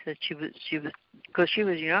happened. She said she was because she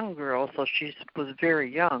was a young girl, so she was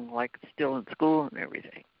very young, like still in school and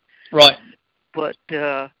everything. Right. But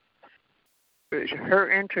her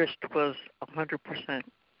interest was 100%.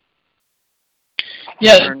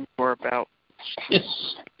 Yeah. Learn more about.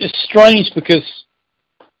 It's strange because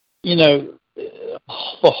the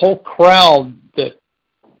whole crowd that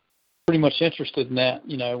pretty much interested in that,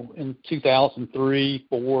 in 2003,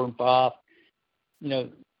 4, and 5,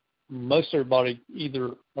 most everybody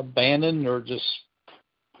either abandoned or just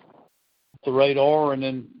the radar, and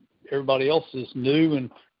then everybody else is new and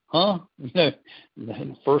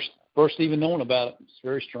first even knowing about it. It's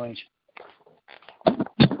very strange.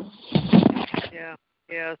 Yeah.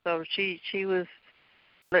 So she was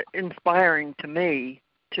inspiring to me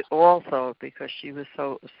also because she was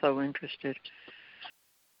so interested.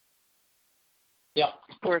 Yeah.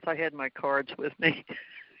 Of course, I had my cards with me,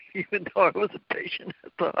 even though I was a patient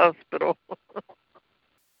at the hospital.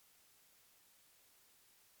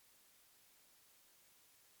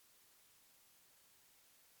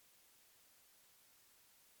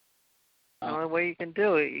 The only way you can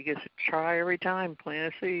do it, you get to try every time,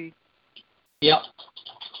 plant a seed. Yep.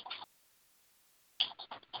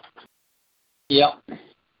 Yep.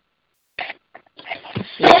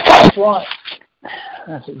 Yeah, that's right.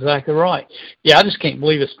 That's exactly right. Yeah, I just can't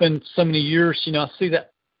believe it's been so many years. I see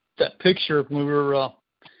that picture when we were,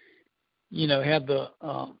 had the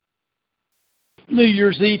New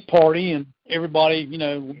Year's Eve party and everybody,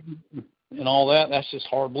 and all that. That's just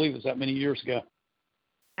hard to believe it's that many years ago.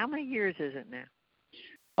 How many years is it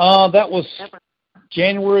now? That was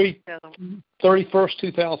January 31st,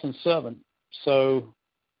 2007. So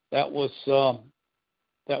That was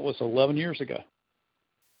 11 years ago.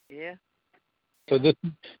 Yeah. So this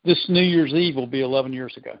New Year's Eve will be 11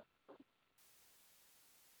 years ago.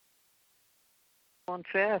 On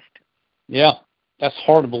fast. Yeah, that's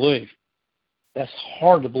hard to believe. That's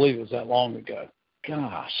hard to believe it was that long ago.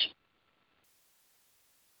 Gosh.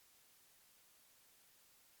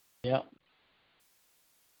 Yeah.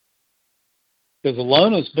 Because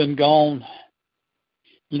Alona's been gone.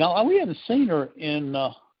 You know, we haven't seen her in,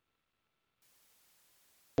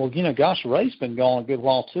 Ray's been gone a good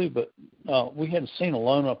while too, but we hadn't seen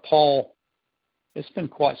Alona, Paul. It's been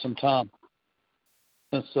quite some time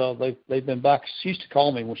since they've been back. She used to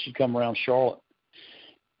call me when she'd come around Charlotte.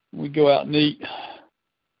 We'd go out and eat.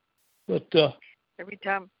 But every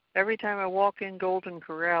time I walk in Golden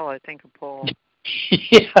Corral, I think of Paul.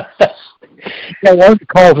 Yeah, one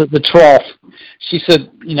calls it the trough. She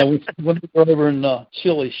said, when we were over in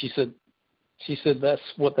Chile, she said that's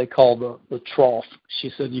what they call the trough. She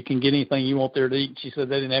said you can get anything you want there to eat. She said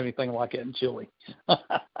they didn't have anything like it in Chile.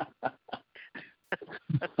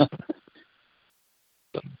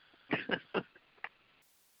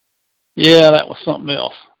 Yeah, that was something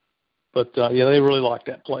else. But they really liked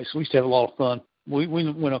that place. We used to have a lot of fun. We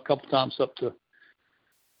went a couple times up to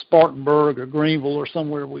Spartanburg or Greenville or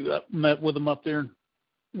somewhere. We met with them up there and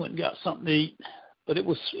went and got something to eat. But it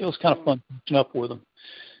was kind of fun catching up with them.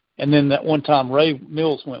 And then that one time Ray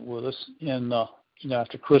Mills went with us, and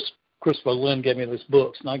after Chris Boleyn gave me those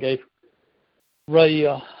books, and I gave Ray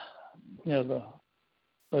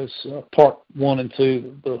those part 1 and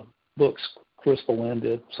 2 the books Chris Boleyn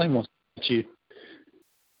did, same ones that you.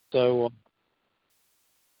 So,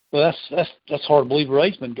 well, that's hard to believe.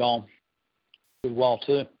 Ray's been gone a good while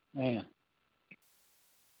too, man.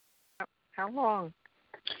 How long?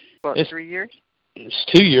 What, 3 years? It's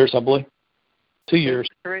 2 years, I believe. 2 years.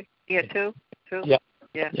 3? Yeah, 2. Yeah.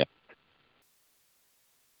 Yeah.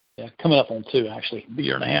 Yeah, coming up on 2 actually, a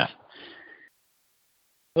year and a half.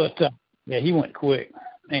 But he went quick,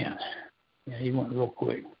 man. Yeah, he went real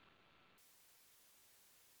quick.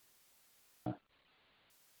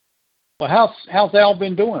 Well, how's Al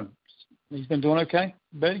been doing? He's been doing okay,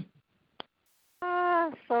 Betty?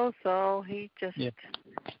 So. He just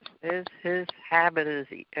his habit is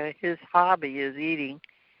his hobby is eating.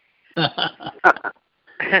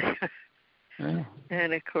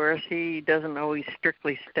 And of course, he doesn't always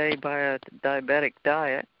strictly stay by a diabetic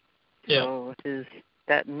diet. Yeah. So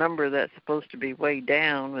that number that's supposed to be way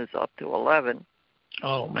down is up to 11.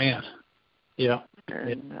 Oh man. Yeah.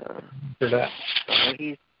 And for that. So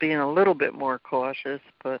he's being a little bit more cautious,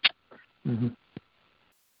 but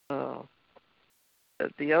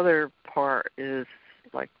the other part is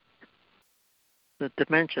like the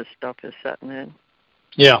dementia stuff is setting in.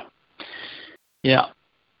 Yeah.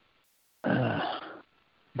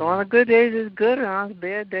 So on the good days it's good, and on the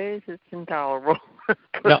bad days it's intolerable.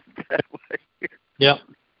 Yeah.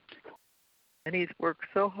 And he's worked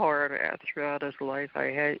so hard throughout his life.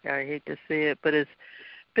 I hate to see it, but his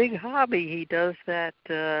big hobby, he does that.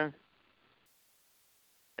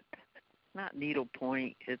 Not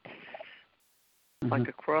needlepoint. It's like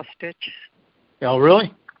a cross stitch. Oh,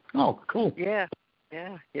 really? Oh, cool. Yeah.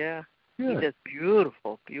 Good. He does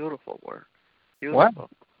beautiful work. Beautiful. Wow.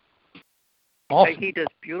 Awesome. He does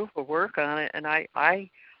beautiful work on it, and I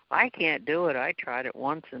can't do it. I tried it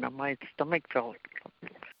once, and my stomach felt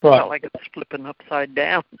like it was flipping upside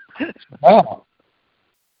down. Wow.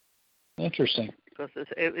 Interesting. Because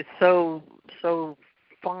it was so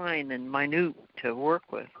fine and minute to work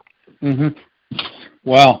with.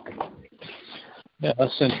 Wow. Yeah,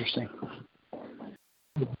 that's interesting.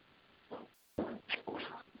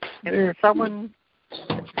 And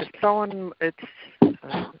it's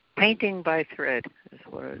painting by thread is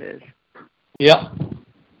what it is. Yeah.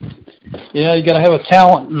 Yeah, you got to have a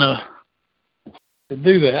talent to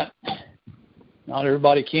do that. Not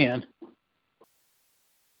everybody can.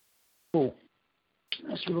 Cool.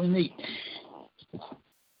 That's really neat.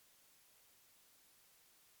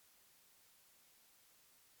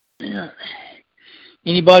 Yeah.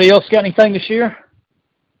 Anybody else got anything to share?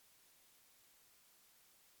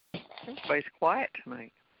 Everybody's quiet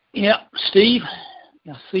tonight. Yeah, Steve.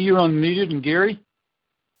 I see you're unmuted, and Gary.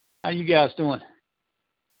 How you guys doing?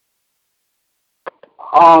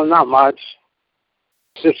 Oh, not much.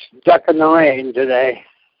 Just ducking the rain today.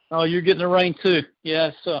 Oh, you're getting the rain too.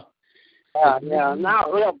 Yeah, yeah,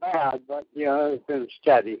 not real bad, but it's been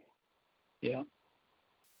steady. Yeah.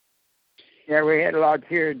 Yeah, we had a lot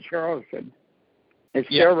here in Charleston. It's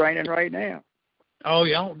still raining right now. Oh,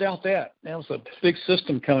 yeah, I don't doubt that. That was a big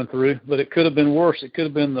system coming through, but it could have been worse. It could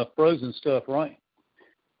have been the frozen stuff, right?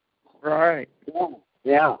 Right.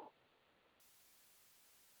 Yeah.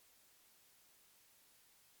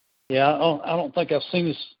 Yeah, I don't think I've seen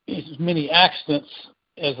as many accidents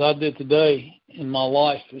as I did today in my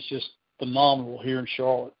life. It's just phenomenal here in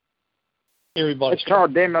Charlotte. Everybody's It's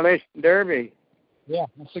called Demolition Derby. Yeah,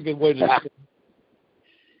 that's a good way to describe it.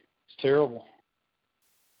 It's terrible.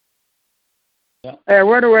 Yeah. Hey, I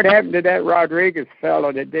wonder what happened to that Rodriguez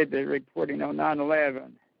fellow that did the reporting on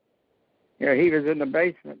 9/11. Yeah, he was in the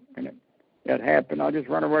basement when that happened. I just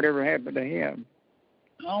wonder whatever happened to him.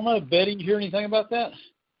 I don't know, Betty. You hear anything about that?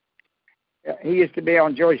 Yeah, he used to be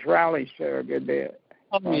on Joyce Riley's show a good bit.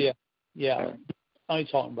 Oh yeah. What are you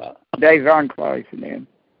talking about? Dave Von Kleist and them.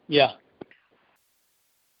 Yeah.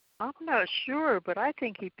 I'm not sure, but I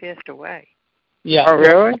think he passed away. Yeah. Oh,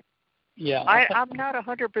 really? Yeah. I'm not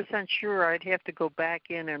 100% sure. I'd have to go back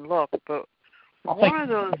in and look, but one of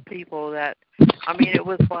those people that, I mean, it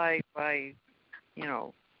was by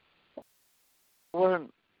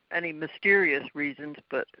wasn't any mysterious reasons,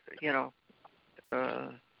 but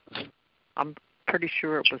I'm pretty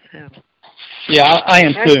sure it was him. Yeah, I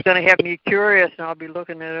am too. That's going to have me curious, and I'll be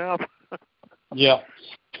looking it up. Yeah,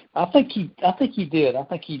 I think he did. I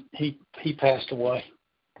think he passed away.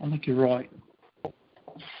 I think you're right.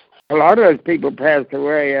 A lot of those people passed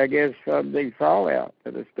away, I guess, from the fallout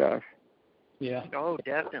of the stuff. Yeah. Oh,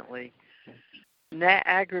 definitely. And that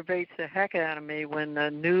aggravates the heck out of me when the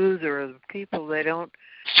news or the people they don't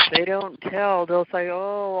tell. They'll say,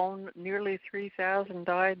 "Oh, nearly 3,000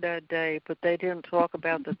 died that day," but they didn't talk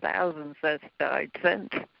about the thousands that's died since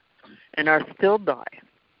and are still dying.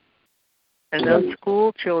 And those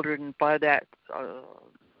school children by that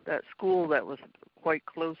school that was quite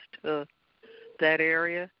close to that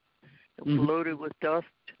area, loaded with dust,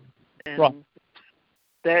 and right.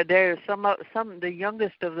 There's some the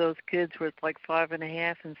youngest of those kids was like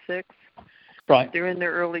 5.5 and 6. Right. They're in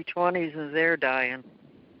their early 20s and they're dying.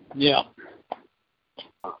 Yeah.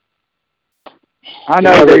 I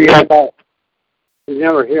know you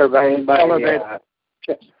never hear about anybody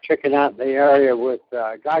checking out the area with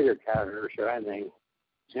Geiger counters or anything.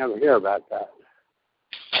 You never hear about that.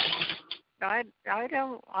 I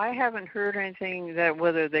haven't heard anything that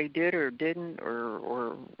whether they did or didn't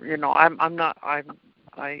or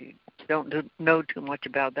I don't know too much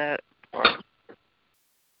about that part.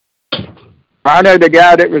 I know the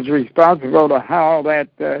guy that was responsible to haul that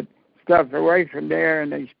stuff away from there,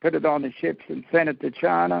 and they put it on the ships and sent it to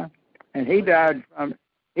China, and he died from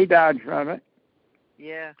it.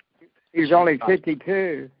 Yeah. He was only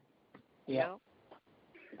 52. Yeah.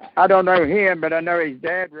 I don't know him, but I know his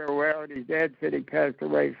dad real well, and his dad said he passed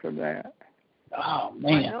away from that. Oh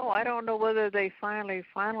man! I don't know whether they finally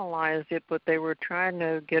finalized it, but they were trying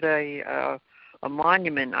to get a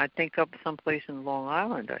monument. I think up someplace in Long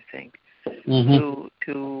Island. I think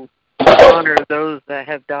to honor those that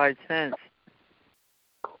have died since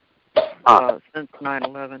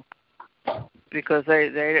 9/11, because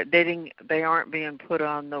they aren't being put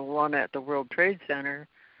on the one at the World Trade Center,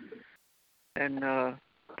 and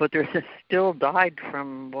but there's still died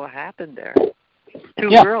from what happened there.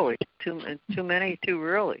 Too early. Too many too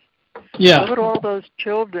early. Yeah. Look at all those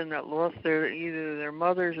children that lost either their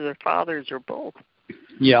mothers or their fathers or both.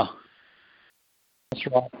 Yeah. That's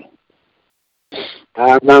right.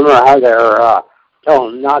 I remember how they were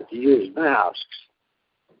told them not to use masks.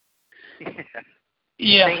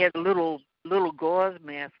 Yeah. They had little gauze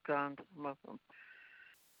masks on, some of them.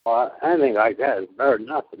 Well, anything like that is better than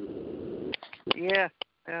nothing. Yeah.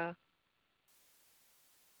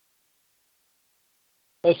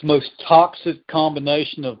 That's the most toxic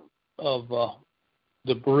combination of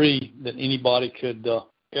debris that anybody could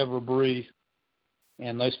ever breathe.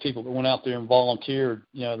 And those people that went out there and volunteered,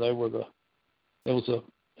 it was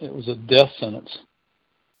a death sentence.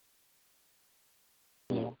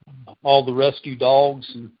 All the rescue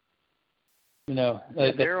dogs and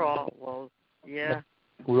they're all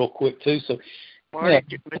real quick too. So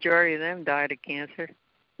majority of them died of cancer.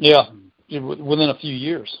 Yeah, within a few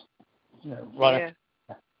years. Right. After.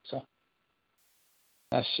 So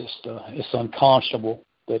that's just it's unconscionable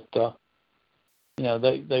that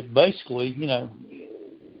they basically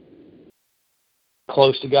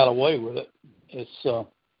close to got away with it. It's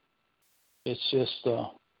just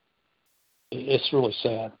it's really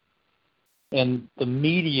sad. And the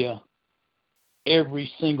media,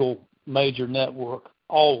 every single major network,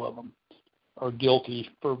 all of them are guilty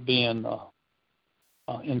for being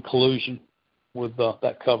in collusion with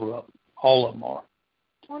that cover-up. All of them are.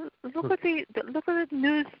 Well, look at the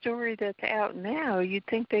news story that's out now. You'd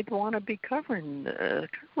think they'd want to be covering it.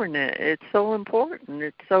 It's so important.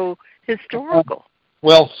 It's so historical.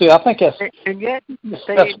 Well, see, I think that's... And yet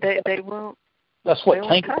they won't. That's what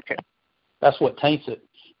taints it. That's what taints it.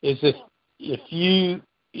 Is if you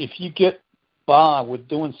get by with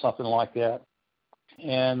doing something like that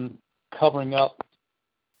and covering up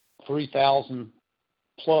 3,000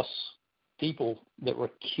 plus people that were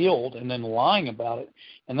killed and then lying about it,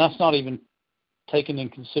 and that's not even taking in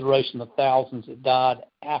consideration the thousands that died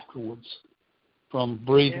afterwards from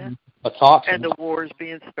breathing a toxin. And the wars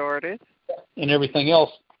being started. And everything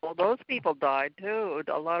else. Well, those people died, too.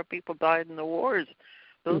 A lot of people died in the wars.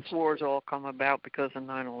 Those wars all come about because of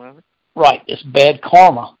 9/11. Right. It's bad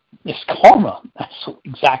karma. It's karma. That's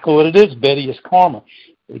exactly what it is, Betty. It's karma.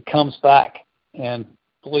 It comes back. And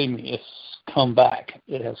believe me, it's come back.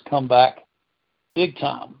 It has come back big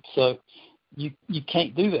time. So you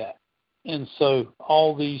can't do that. And so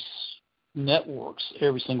all these networks,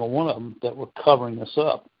 every single one of them that were covering this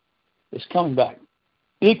up, is coming back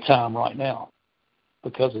big time right now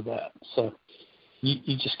because of that. So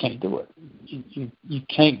you just can't do it. You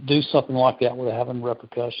can't do something like that without having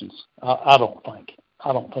repercussions. I don't think.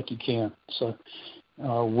 I don't think you can. So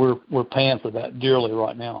we're paying for that dearly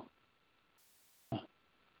right now.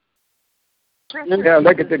 Yeah,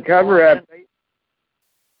 look at the cover up.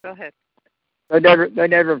 Go ahead. They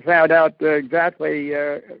never found out exactly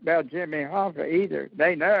about Jimmy Hoffa either.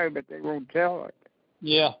 They know, but they won't tell it.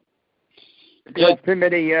 Yeah. Because too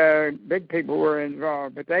many big people were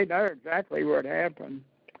involved, but they know exactly what happened.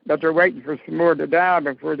 But they're waiting for some more to die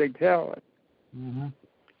before they tell it. Mm-hmm.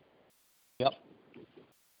 Yep.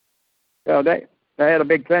 So they had a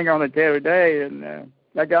big thing on it the other day, and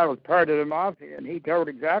that guy was part of the mafia, and he told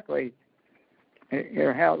exactly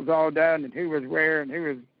how it was all done and who was where and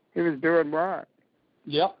who was doing what.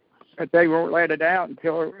 Yep. But they won't let it out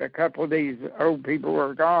until a couple of these old people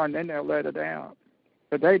are gone. Then they'll let it out.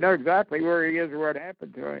 But they know exactly where he is or what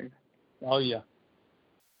happened to him. Oh, yeah.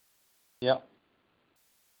 Yep.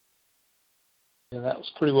 Yeah, that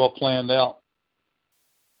was pretty well planned out.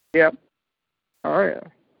 Yep. Oh, yeah.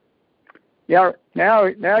 Yeah, now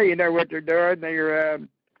you know what they're doing.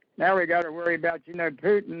 Now we got to worry about,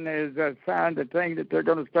 Putin has signed the thing that they're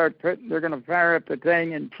going to they're going to fire up the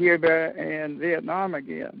thing in Cuba and Vietnam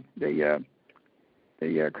again. The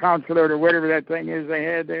consulate or whatever that thing is they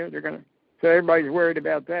had there, they're going to. So everybody's worried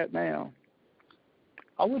about that now.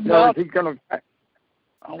 I wouldn't doubt it. He's going to.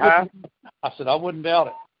 I said I wouldn't doubt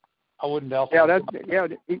it. I wouldn't doubt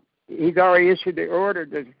it. He's already issued the order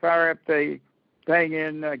to fire up the thing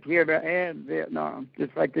in Cuba and Vietnam,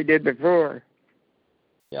 just like they did before.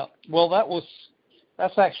 Yeah. Well, that's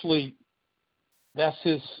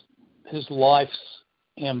his life's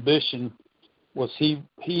ambition was he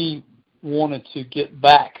wanted to get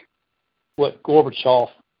back what Gorbachev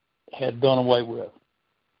had done away with.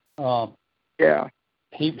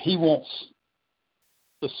 He wants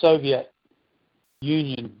the Soviet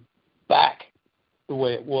Union back the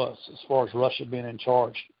way it was as far as Russia being in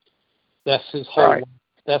charge. That's his whole. Right.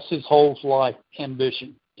 That's his whole life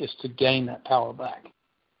ambition is to gain that power back.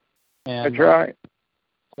 And that's right.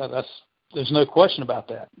 There's no question about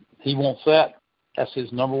that. He wants that. That's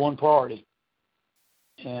his number one priority.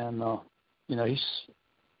 And he's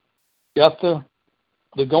got the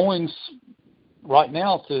goings right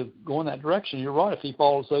now to go in that direction. You're right. If he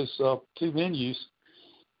follows those two venues,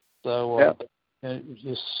 so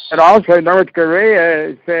and also North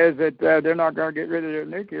Korea says that they're not going to get rid of their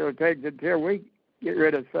nuclear tapes until we get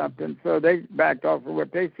rid of something. So they backed off of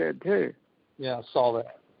what they said too. Yeah, I saw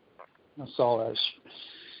that. It's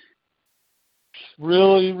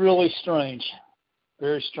really, really strange.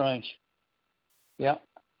 Very strange. Yeah.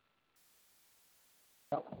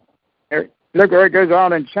 Look what goes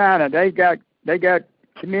on in China. They got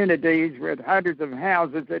communities with hundreds of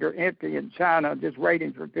houses that are empty in China, just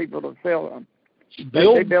waiting for people to fill them.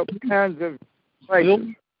 They built tons of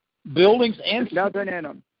places. Buildings and there's nothing in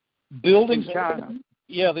them. Buildings in China.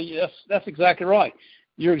 Yeah, that's exactly right.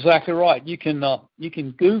 You're exactly right. You can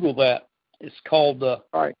Google that. It's called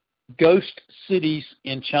right. Ghost Cities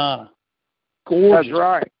in China. Gorgeous. That's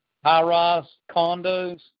right. High-rise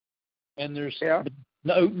condos, and there's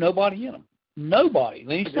nobody in them. Nobody.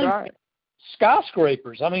 These things, right.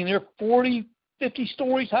 Skyscrapers. I mean, they're 40, 50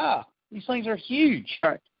 stories high. These things are huge.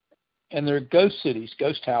 Right. And they're ghost cities,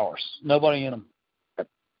 ghost towers. Nobody in them.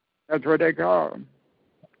 That's what they call them.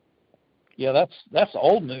 Yeah, that's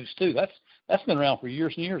old news too. That's been around for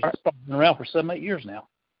years and years. It's probably been around for 7-8 years now.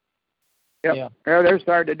 Yep. Yeah. Well, they're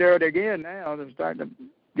starting to do it again now. They're starting to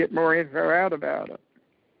get more info out about it.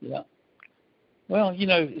 Yeah. Well,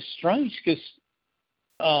 it's strange because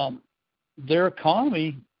their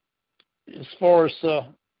economy, as far as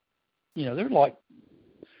they're like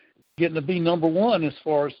getting to be number one as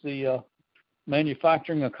far as the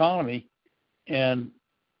manufacturing economy, and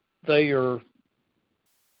they are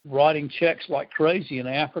writing checks like crazy in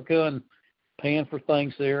Africa and paying for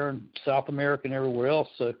things there in South America and everywhere else.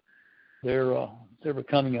 So they're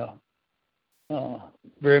becoming a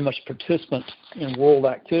very much participant in world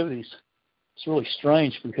activities. It's really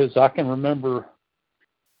strange because I can remember,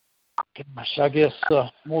 gosh, I guess,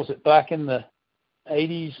 what was it, back in the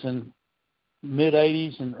 80s and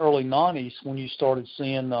mid-80s and early 90s when you started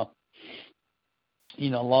seeing, a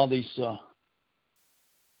lot of these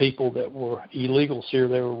people that were illegals here,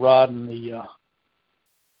 they were riding the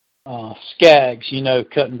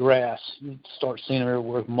skags, cutting grass. You'd start seeing them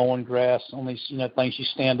everywhere, mowing grass on these, things you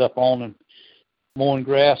stand up on and mowing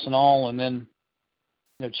grass and all. And then,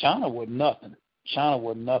 China was nothing. China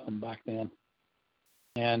was nothing back then.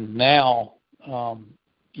 And now,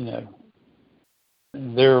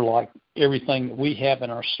 they're like everything that we have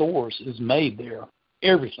in our stores is made there.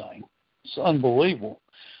 Everything. It's unbelievable.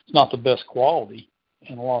 It's not the best quality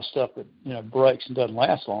and a lot of stuff that, breaks and doesn't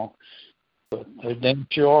last long. But they damn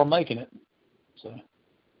sure are making it. So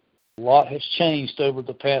a lot has changed over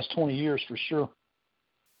the past 20 years for sure.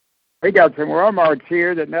 We got some Walmarts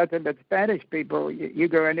here that nothing but Spanish people. You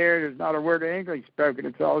go in there, there's not a word of English spoken.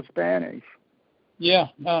 It's all Spanish. Yeah,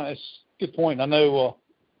 no, it's a good point. I know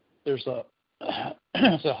there's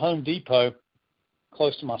there's a Home Depot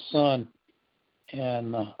close to my son,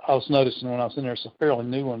 and I was noticing when I was in there, it's a fairly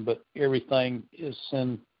new one, but everything is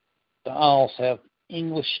in the aisles have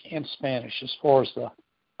English and Spanish as far as the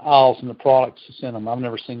aisles and the products that's in them. I've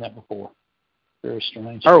never seen that before. Very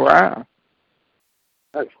strange. Oh, wow.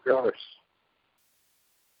 That's gross.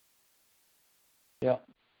 Yeah.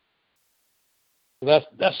 Well,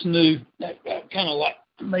 that's new. That kind of like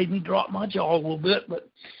made me drop my jaw a little bit, but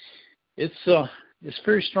it's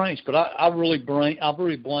very strange. But I really blame I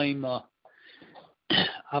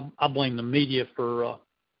blame the media for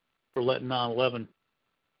letting 9/11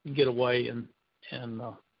 get away and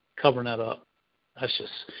covering that up. That's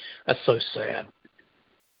so sad.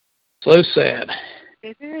 So sad.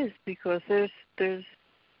 It is, because there's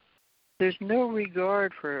no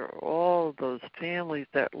regard for all those families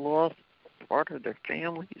that lost part of their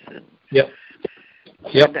families, and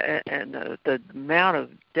and the amount of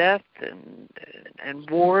death and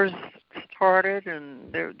wars started,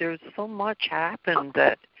 and there's so much happened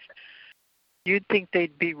that you'd think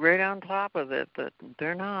they'd be right on top of it, but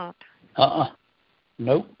they're not.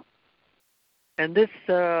 Nope. And this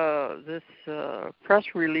press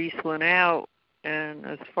release went out, and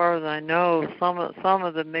as far as I know, some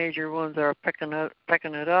of the major ones are picking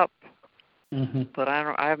it up. Mm-hmm. But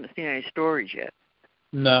I haven't seen any stories yet.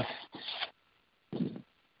 No.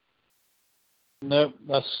 Nope.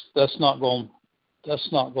 That's not going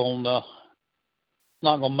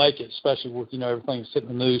to make it, especially with everything that's hit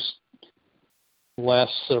the news the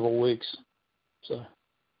last several weeks. So.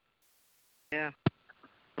 Yeah.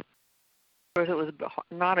 Of course, it was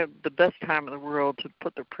not the best time in the world to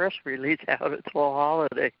put the press release out until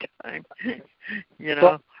holiday time,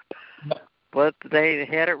 But they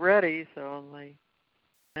had it ready, so they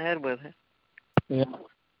had with it. Yeah.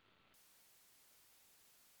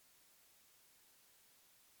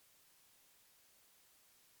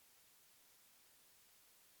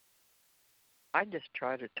 I just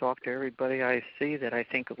try to talk to everybody I see that I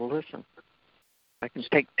think will listen. I can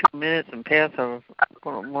take 2 minutes and pass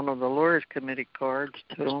one of the lawyers' committee cards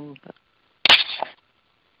to them.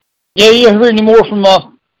 Yeah, you heard any more from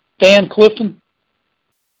Dan Clifton,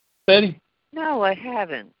 Betty? No, I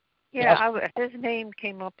haven't. Yeah, his name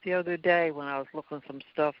came up the other day when I was looking some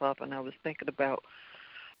stuff up, and I was thinking about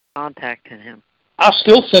contacting him. I'll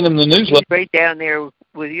still send him the newsletter. He's right down there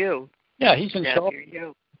with you. Yeah, he's in Charlotte.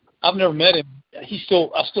 I've never met him. I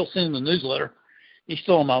still send him the newsletter. He's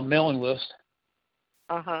still on my mailing list.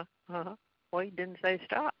 Well, he didn't say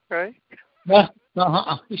stop, right? No,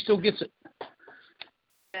 he still gets it.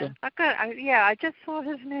 Yeah, I just saw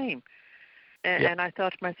his name, and I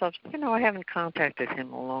thought to myself, I haven't contacted him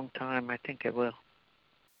in a long time. I think I will.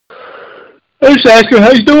 Hey, Sasker,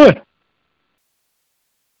 how you doing?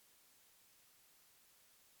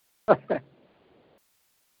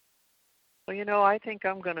 Well, I think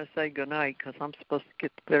I'm going to say goodnight because I'm supposed to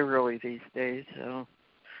get to bed early these days. So.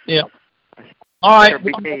 Yeah. All right.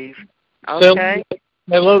 Behave. Okay.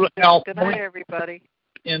 Hello, Al. Good night, everybody.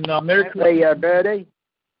 And Merry Christmas. Hey, Betty.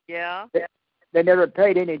 Yeah? They never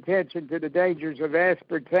paid any attention to the dangers of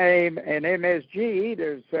aspartame and MSG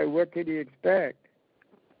either, so what could you expect?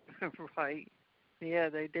 Right. Yeah,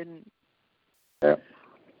 they didn't.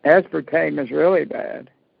 Aspartame is really bad.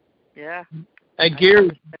 Yeah. Hey,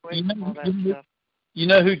 Gary, you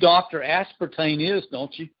know who Dr. Aspartame is,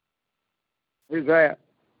 don't you? Who's that?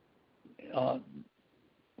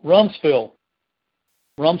 Rumsfeld.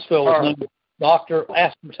 Rumsfeld was known as Dr.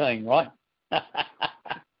 Aspartame, right?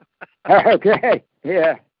 Okay.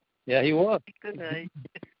 Yeah. Yeah, he was. Good night.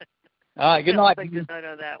 All right. Good night. Good night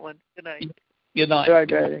on that one. Good night. Good night.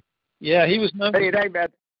 Okay. Yeah, he was known.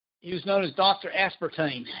 He was known as Dr.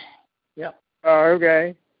 Aspartame. Yep. Oh,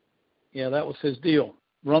 okay. Yeah, that was his deal.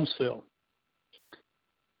 Rumsfeld.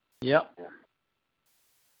 Yep.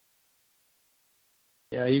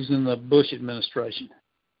 Yeah, he was in the Bush administration.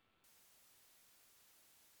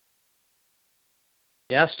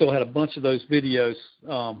 Yeah, I still had a bunch of those videos.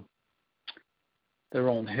 They were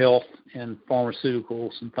on health and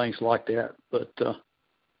pharmaceuticals and things like that. But I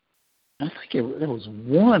think there was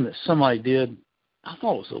one that somebody did. I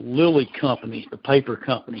thought it was a Lilly company, the paper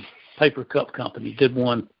cup company, did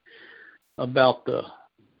one about the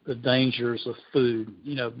dangers of food,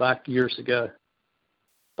 back years ago,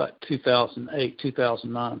 about 2008,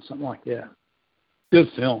 2009, something like that. Good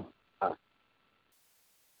film.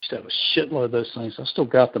 Used to have a shitload of those things. I still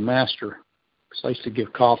got the master, because I used to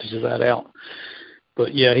give copies of that out.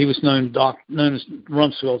 But yeah, he was known as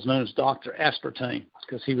Rumsfeld's known as Dr. Aspartame,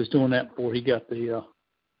 because he was doing that before he got the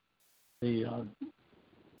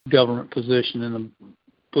government position in the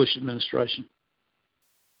Bush administration.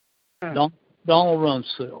 Donald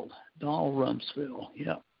Rumsfeld.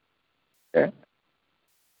 Yeah. Okay.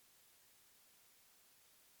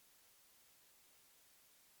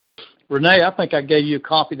 Renee, I think I gave you a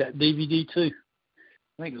copy of that DVD too.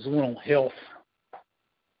 I think it was the one on health.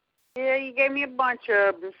 Yeah, you gave me a bunch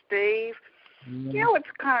of them, Steve. Mm-hmm.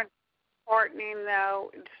 It's kind of disheartening, though.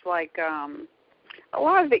 It's like a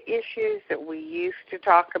lot of the issues that we used to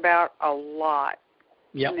talk about a lot,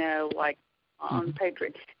 yep. Like on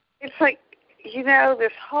Patriot. It's like,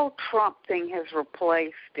 this whole Trump thing has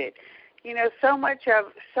replaced it. So much of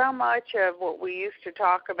what we used to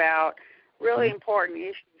talk about, really important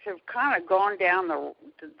issues, have kind of gone down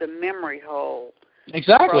the memory hole.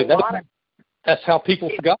 Exactly. That's how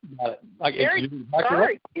people forgot about it. Like very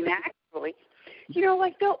discouraging, actually.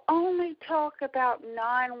 Like they'll only talk about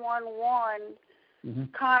 911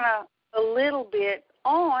 kind of a little bit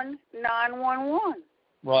on 911.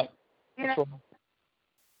 Right. That's right.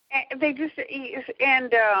 And they just they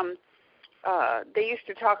used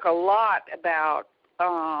to talk a lot about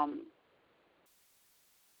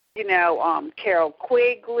Carol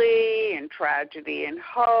Quigley and Tragedy and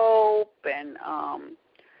Hope and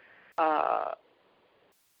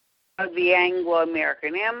the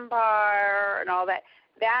Anglo-American Empire and all that.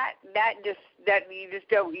 You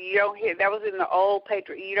don't hear. That was in the old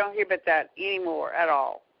Patriot. You don't hear about that anymore at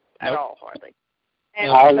all. At all, hardly.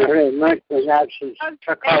 And I heard much of that since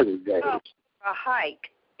Chicago days. A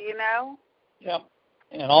hike, Yeah.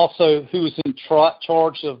 And also, who was in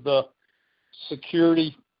charge of the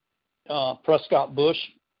security? Prescott Bush.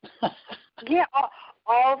 Yeah,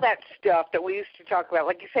 all that stuff that we used to talk about.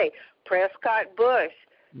 Like you say, Prescott Bush,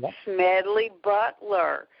 Smedley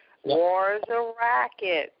Butler, War is a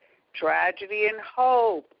Racket, Tragedy and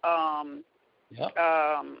Hope, the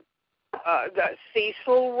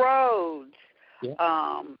Cecil Rhodes,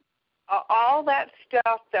 all that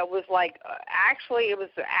stuff that was like, actually, it was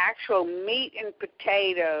the actual meat and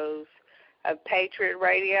potatoes of Patriot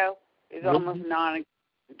Radio is almost non-existent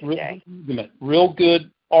today. Real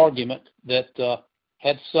good argument that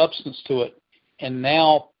had substance to it, and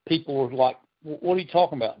now people were like, what are you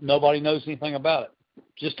talking about? Nobody knows anything about it.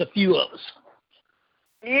 Just a few of us.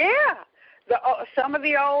 Yeah. Some of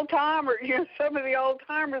the old timers,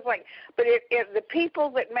 like, but if the people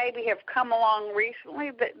that maybe have come along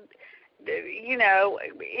recently, that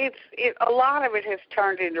a lot of it has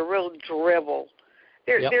turned into real drivel.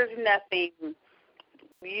 There's nothing.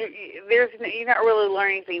 You're not really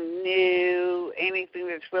learning anything new, anything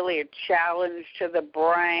that's really a challenge to the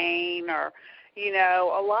brain, or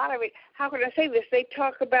a lot of it. How can I say this? They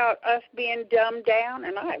talk about us being dumbed down,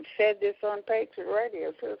 and I've said this on Patriot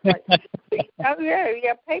Radio. So it's like, oh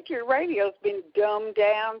yeah, Patriot Radio's been dumbed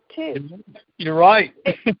down too. You're right.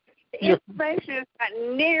 Information is not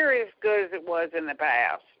near as good as it was in the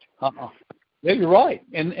past. Yeah, you're right,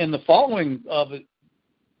 and the following of it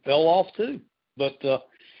fell off too. But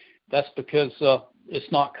that's because it's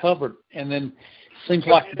not covered, and then seems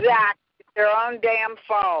like exactly their own damn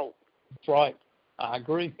fault. That's right. I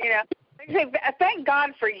agree. Thank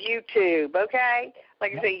God for YouTube. Okay,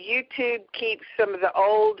 like I say, YouTube keeps some of the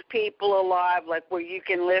old people alive, like where you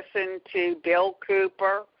can listen to Bill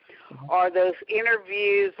Cooper, or those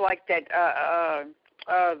interviews like that.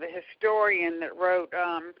 The historian that wrote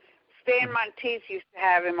Stan Monteith used to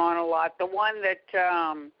have him on a lot. The one that.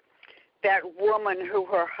 That woman who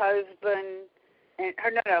her husband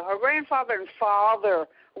her grandfather and father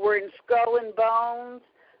were in Skull and Bones.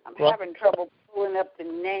 I'm having trouble pulling up the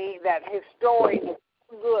name. That historian is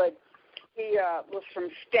so good. He was from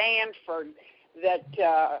Stanford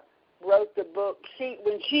that wrote the book.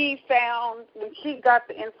 When she got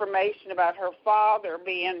the information about her father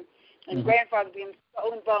being and grandfather being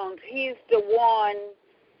Skull and Bones, he's the one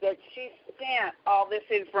that she sent all this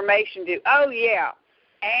information to. Oh yeah,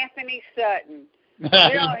 Anthony Sutton. We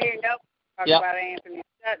don't hear nobody talk about Anthony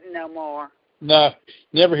Sutton no more. No,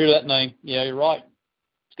 never hear that name. Yeah, you're right.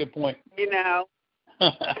 It's a good point. You know. So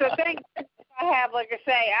thanks. I have, like I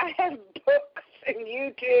say, I have books and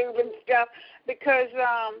YouTube and stuff because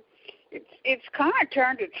it's kind of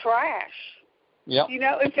turned to trash. Yeah. You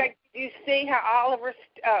know, it's like you see how Oliver.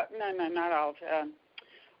 Not Oliver.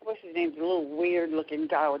 What's his name? The little weird-looking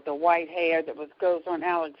guy with the white hair that goes on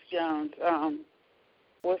Alex Jones.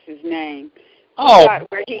 What's his name?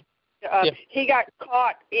 He got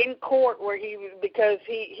caught in court because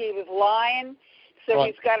he was lying. So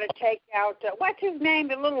he's got to take out, what's his name?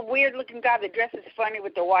 The little weird-looking guy that dresses funny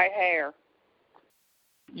with the white hair.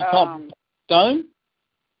 You call him Stone?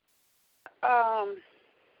 But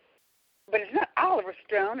it's not Oliver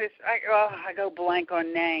Stone. I go blank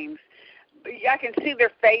on names. I can see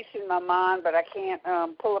their face in my mind, but I can't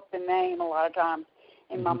pull up the name a lot of times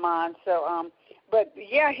in my mind. So, but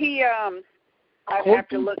yeah, I'd have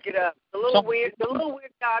to look it up. The little weird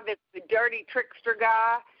guy that's the dirty trickster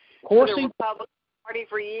guy. Corsi? The Republican Party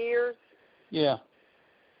for years. Yeah.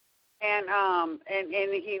 And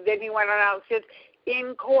he went on out and said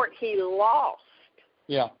in court he lost.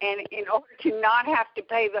 Yeah. And in order to not have to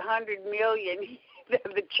pay the $100 million,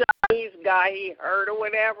 the Chinese guy he heard or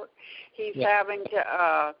whatever, he's having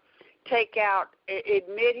to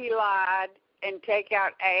admit he lied and take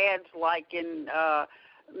out ads like in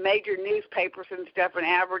major newspapers and stuff, an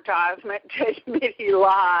advertisement to admit he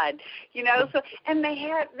lied, you know. So, and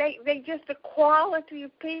they just, the quality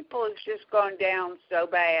of people has just gone down so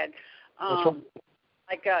bad.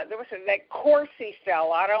 Like there was that Corsi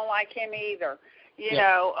fellow. I don't like him either. You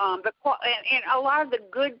know, and a lot of the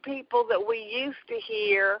good people that we used to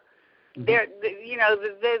hear, they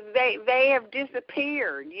have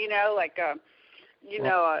disappeared. You know, like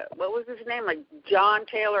what was his name? Like John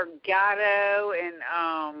Taylor Gatto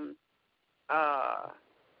and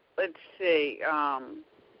let's see. I'm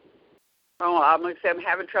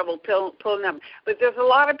having trouble pulling them. But there's a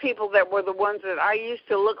lot of people that were the ones that I used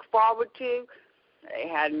to look forward to. They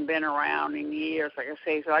hadn't been around in years, like I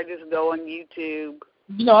say, so I just go on YouTube.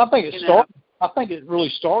 You know, I think it started. I think it really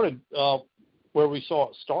started where we saw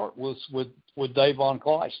it start was with Dave Von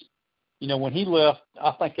Kleist. You know, when he left,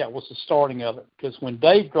 I think that was the starting of it. Because when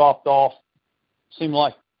Dave dropped off, it seemed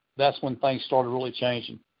like that's when things started really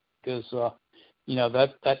changing. Because you know,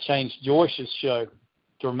 that changed Joyce's show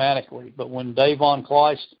dramatically. But when Dave Von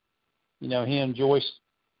Kleist, you know, he and Joyce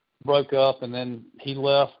broke up, and then he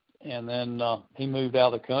left. And then he moved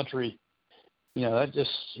out of the country. You know, it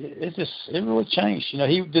really changed. You know,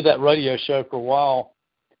 he did that radio show for a while.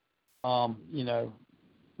 You know,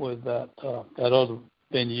 with that other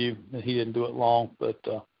venue, and he didn't do it long. But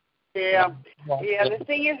the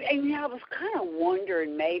thing is, and you know, I was kind of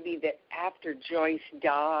wondering maybe that after Joyce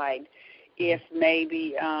died, if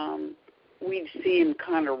maybe we'd see him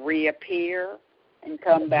kind of reappear and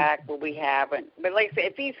come back, but we haven't. But like I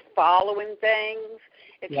said, if he's following things.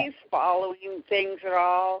 If he's following things at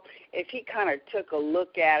all, if he kind of took a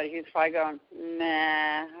look at it, he's probably going,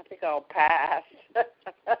 nah, I think I'll pass.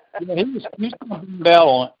 He was burned out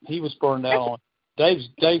on it. He was burned out on it.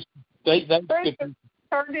 Dave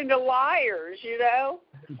turned into liars, you know.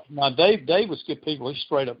 Now, Dave was good people. He's a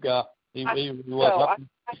straight-up guy. He really was.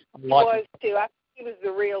 I was, too. I think he was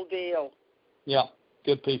the real deal. Yeah,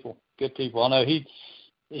 good people. Good people. I know he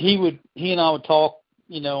and I would talk,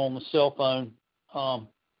 you know, on the cell phone.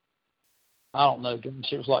 I don't know,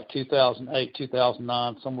 it was like 2008,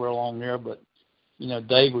 2009, somewhere along there, but, you know,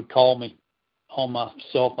 Dave would call me on my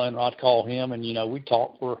cell phone, or I'd call him, and, you know, we'd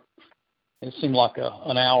talk for, it seemed like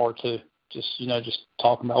an hour or two, just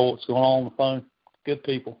talking about what's going on the phone. Good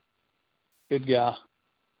people. Good guy.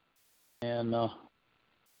 And,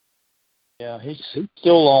 he's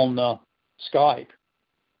still on Skype,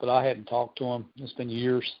 but I hadn't talked to him. It's been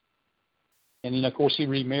years. And, you know, of course, he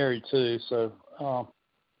remarried, too, so...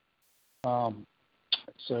 I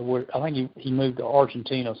think he moved to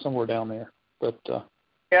Argentina, somewhere down there. But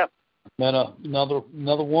met another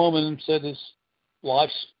woman and said his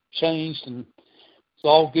life's changed and it's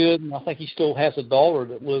all good. And I think he still has a daughter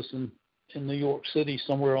that lives in New York City,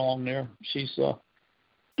 somewhere along there. She's.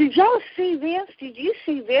 Did y'all see this? Did you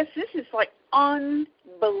see this? This is like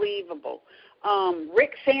unbelievable.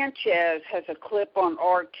 Rick Sanchez has a clip on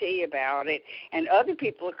RT about it, and other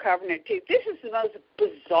people are covering it too. This is the most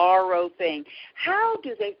bizarro thing. How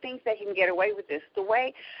do they think they can get away with this? The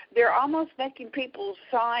way they're almost making people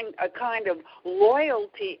sign a kind of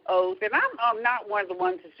loyalty oath, and I'm not one of the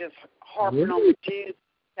ones that's just harping on the Jews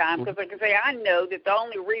time, because like I say, I know that the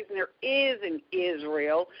only reason there is an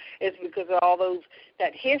Israel is because of all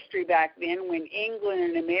that history back then when England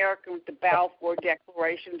and America with the Balfour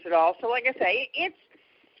Declarations and all. So like I say,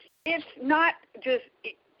 it's not just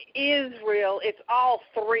Israel, it's all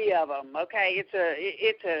three of them, okay?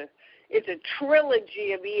 It's a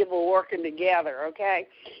trilogy of evil working together, okay?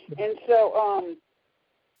 And so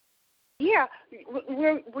yeah,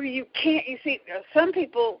 where you can't, you see, some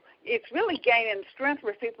people, it's really gaining strength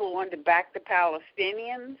where people want to back the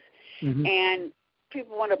Palestinians and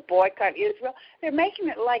people want to boycott Israel. They're making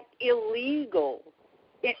it like illegal.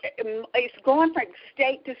 It's going from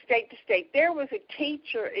state to state to state. There was a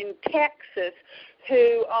teacher in Texas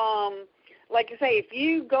who, like I say, if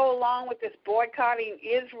you go along with this boycotting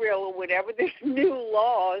Israel or whatever, there's new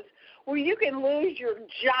laws where you can lose your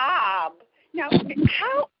job. Now,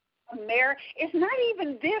 how? It's not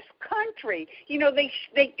even this country. You know, they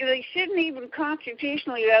shouldn't even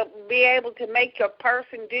constitutionally be able to make a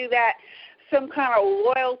person do that, some kind of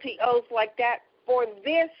loyalty oath like that for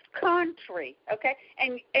this country, okay?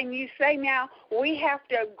 And you say now we have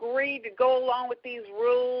to agree to go along with these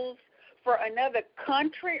rules for another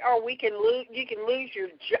country, or you can lose your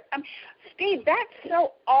job. Steve, that's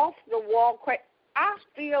so off the wall. I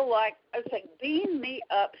feel like, it's like, beam me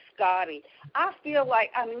up, Scotty. I feel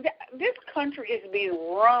like, this country is being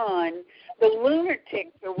run. The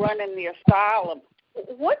lunatics are running the asylum.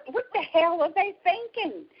 What the hell are they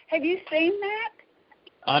thinking? Have you seen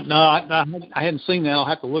that? No, I hadn't seen that. I'll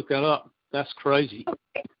have to look that up. That's crazy.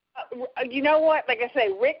 Okay. You know what? Like I say,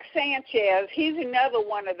 Rick Sanchez, he's another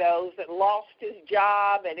one of those that lost his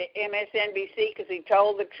job at MSNBC because he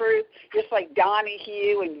told the truth, just like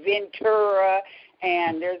Donahue and Ventura,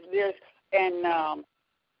 and there's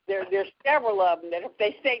several of them that if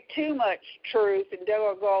they say too much truth and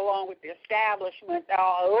don't go along with the establishment,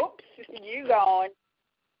 oops, you gone.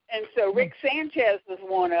 And so Rick Sanchez was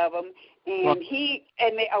one of them, and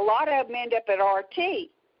a lot of them end up at RT.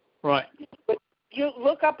 Right. But you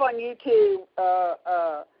look up on YouTube.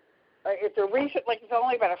 It's a recent, like it's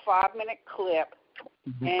only about a 5-minute clip,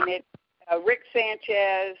 and it's Rick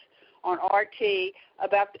Sanchez on RT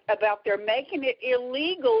about they're making it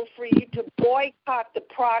illegal for you to boycott the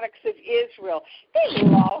products of Israel. They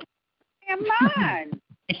lost their mind.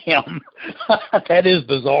 Damn, that is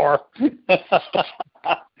bizarre.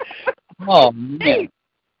 Oh man.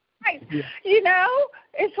 Right. You know,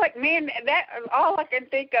 it's like, man, that all I can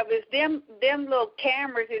think of is them little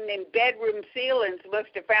cameras in them bedroom ceilings must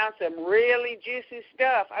have found some really juicy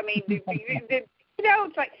stuff. I mean, you know,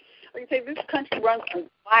 it's like I say, this country runs on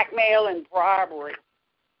blackmail and bribery.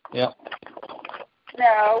 Yeah.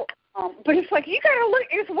 No, but it's like you gotta look.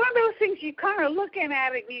 It's one of those things you kind of looking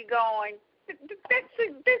at it and you going, that's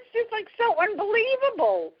just like so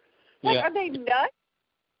unbelievable. Like, are they nuts?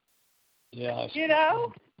 Yeah. You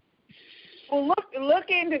know. Well, look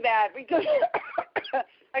into that because,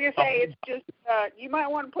 like I say, it's just you might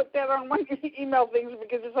want to put that on one of your email things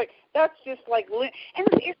because it's like that's just like, and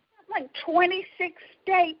it's like 26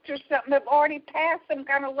 states or something have already passed some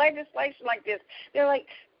kind of legislation like this. They're like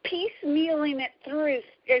piecemealing it through.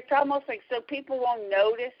 It's almost like so people won't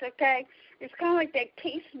notice. Okay, it's kind of like they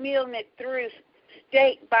piecemealing it through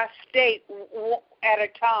state by state at a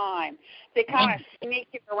time. They kind of sneak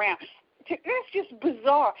it around. That's just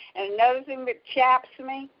bizarre. And another thing that chaps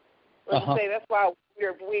me, let's say that's why we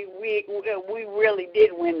really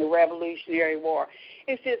did win the Revolutionary War.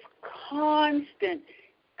 It's this constant,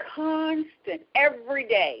 every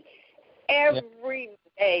day,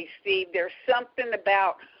 Steve. There's something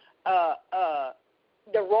about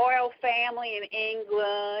the royal family in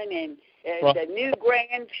England and the new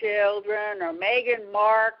grandchildren, or Meghan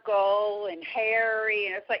Markle and Harry,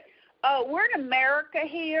 and it's like, oh, we're in America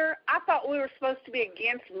here. I thought we were supposed to be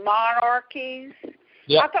against monarchies.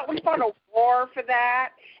 Yep. I thought we fought a war for that.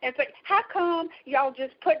 And it's like, how come y'all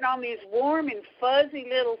just putting on these warm and fuzzy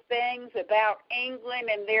little things about England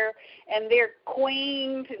and their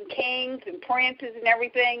queens and kings and princes and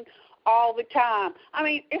everything all the time? I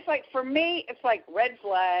mean, it's like, for me, it's like red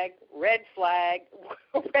flag, red flag,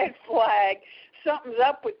 red flag. Something's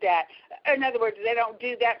up with that. In other words, they don't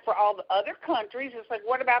do that for all the other countries. It's like,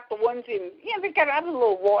 what about the ones in, they've got other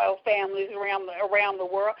little royal families around the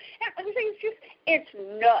world. And I think it's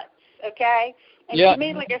nuts, okay? And to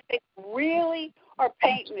me, like I said, really are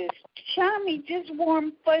painting this chummy, just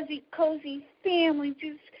warm, fuzzy, cozy family,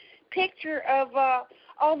 just picture of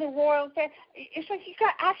all the royal family. It's like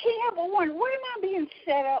I can't help but wonder, what am I being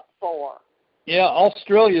set up for? Yeah,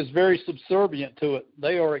 Australia is very subservient to it.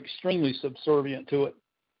 They are extremely subservient to it.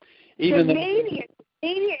 Even the media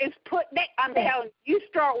is I'm telling you,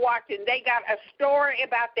 start watching. They got a story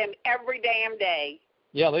about them every damn day.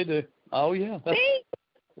 Yeah, they do. Oh, yeah.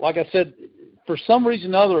 Like I said, for some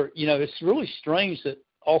reason or other, it's really strange that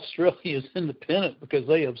Australia is independent because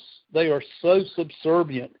they are so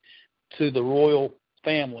subservient to the royal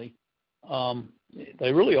family.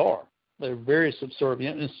 They really are. They're very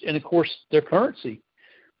subservient. And of course, their currency,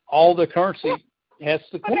 all their currency has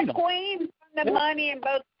the Queen the on it. Queen, the money in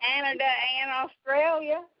both Canada and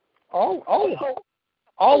Australia. All of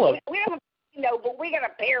it. We have but we got a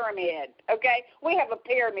pyramid, okay? We have a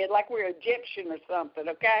pyramid like we're Egyptian or something,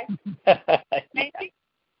 okay?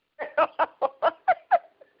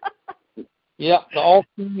 Yeah, the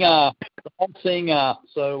all-seeing eye.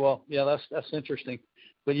 So, yeah, that's interesting.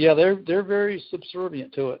 But yeah, they're very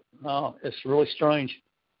subservient to it. It's really strange.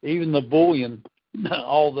 Even the bullion,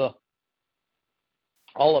 all of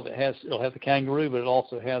it it'll have the kangaroo, but it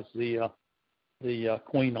also has the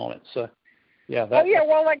Queen on it. So, yeah.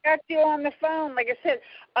 Well, I got you on the phone, like I said,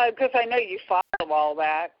 because I know you follow all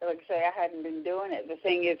that. Like I say, I hadn't been doing it. The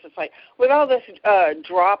thing is, it's like with all this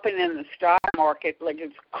dropping in the stock market, like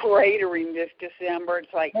it's cratering this December.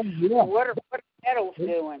 It's like, what are metals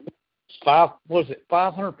doing?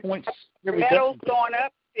 500 points every day. Metals going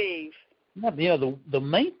up, Steve. Yeah, the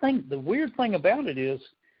main thing, the weird thing about it is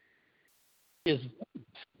that's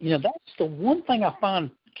the one thing I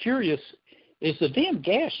find curious is the damn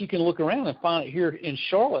gas. You can look around and find it here in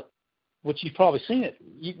Charlotte, which you've probably seen it.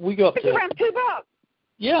 We go up it's to around $2.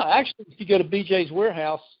 Yeah, actually, if you go to BJ's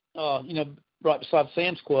Warehouse, right beside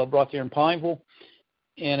Sam's Club, right there in Pineville,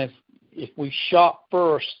 and if we shop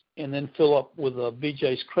first and then fill up with a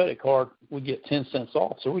BJ's credit card, we get 10 cents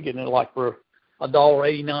off. So we're getting it like for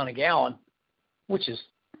 $1.89 a gallon,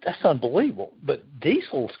 that's unbelievable. But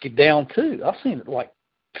diesels get down too. I've seen it like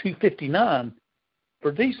 $2.59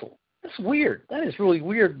 for diesel. That's weird. That is really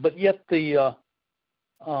weird. But yet a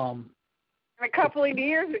couple of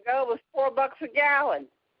years ago it was $4 a gallon.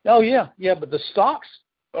 Oh yeah. But the stocks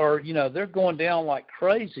are, they're going down like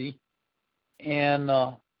crazy. And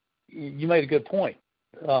you made a good point.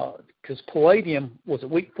 Because palladium, was it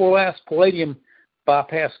week before last? Palladium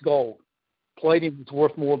bypassed gold. Palladium was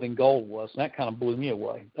worth more than gold was, and that kind of blew me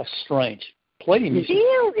away. That's strange. Palladium.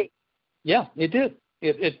 Really? Yeah, it did.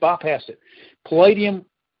 It bypassed it. Palladium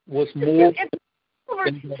was more.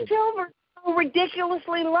 Silver so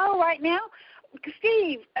ridiculously low right now.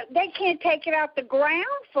 Steve, they can't take it out the ground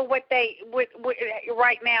for what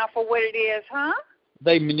right now for what it is, huh?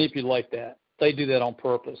 They manipulate that. They do that on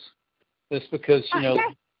purpose. It's because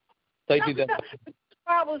they do that.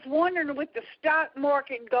 I was wondering, with the stock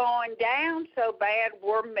market going down so bad,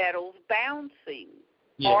 were metals bouncing?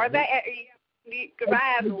 Yeah. Are they? Because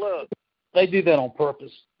I haven't looked. They do that on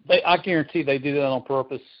purpose. I guarantee they do that on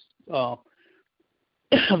purpose.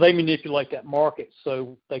 They manipulate that market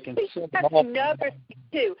so they can sell them off. That's another thing,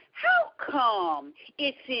 too. How come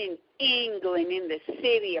it's in England, in the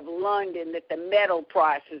city of London, that the metal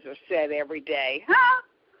prices are set every day? Huh?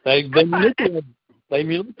 They manipulate. They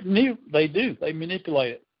do. They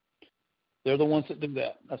manipulate it. They're the ones that do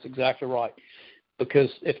that. That's exactly right. Because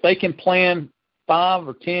if they can plan 5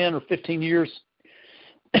 or 10 or 15 years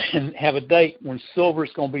and have a date when silver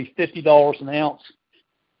is going to be $50 an ounce,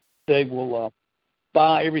 they will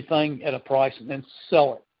buy everything at a price and then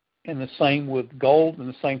sell it. And the same with gold, and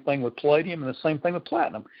the same thing with palladium, and the same thing with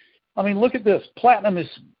platinum. I mean, look at this. Platinum is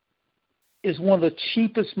one of the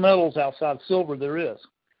cheapest metals outside silver there is.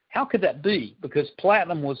 How could that be? Because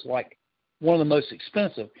platinum was like one of the most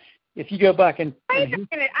expensive. If you go back and wait a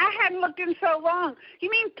minute, I hadn't looked in so long. You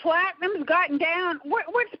mean platinum's gotten down?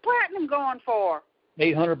 What's platinum going for?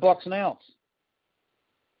 $800 an ounce.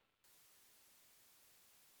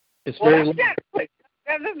 It's well, very.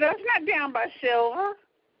 That's not down by silver.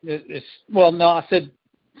 No, I said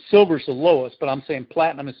silver's the lowest, but I'm saying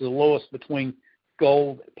platinum is the lowest between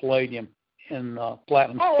gold, palladium, and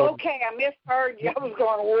platinum. Oh, okay. I misheard you. I was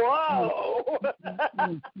going, whoa.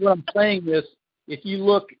 What I'm saying is, if you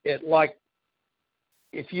look at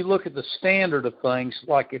the standard of things,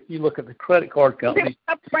 like if you look at the credit card companies,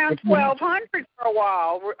 up around 1,200 for a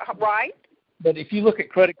while, right? But if you look at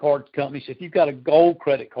credit card companies, if you've got a gold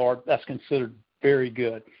credit card, that's considered very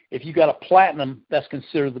good. If you've got a platinum, that's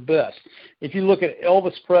considered the best. If you look at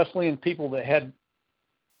Elvis Presley and people that had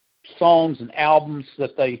songs and albums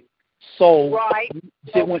that they sold, right?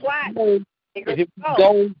 it went If it was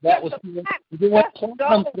gold, that was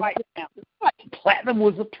platinum. Right now. Platinum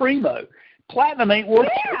was a primo. Platinum ain't worth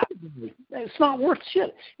shit. It's not worth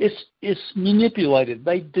shit. It's manipulated.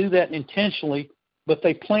 They do that intentionally, but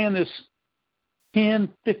they plan this 10,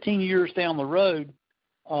 15 years down the road,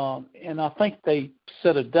 and I think they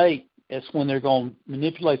set a date as when they're going to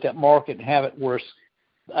manipulate that market and have it where it's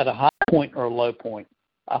at a high point or a low point.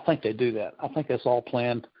 I think they do that. I think that's all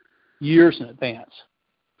planned years in advance.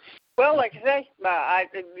 Well, like I say,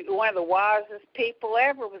 one of the wisest people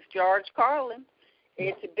ever was George Carlin.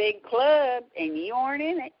 It's a big club, and you aren't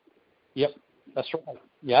in it. Yep, that's right.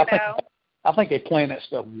 Yeah, I think they plan that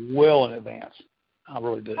stuff well in advance. I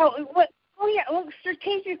really do. Well,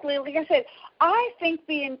 strategically, like I said, I think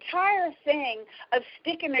the entire thing of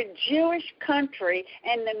sticking a Jewish country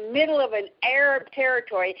in the middle of an Arab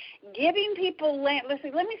territory, giving people land.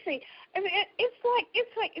 Listen, let me see. I mean, it's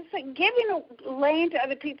like giving land to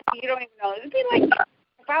other people you don't even know. It'd be like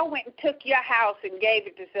if I went and took your house and gave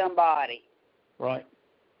it to somebody. Right.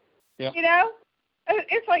 Yeah. You know,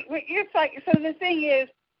 it's like so. The thing is,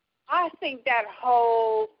 I think that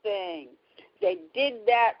whole thing. They did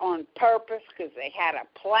that on purpose because they had a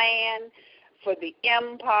plan for the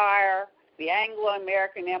empire, the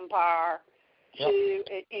Anglo-American Empire, to,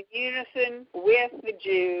 in unison with the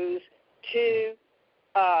Jews, to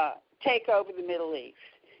take over the Middle East.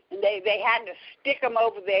 And they had to stick them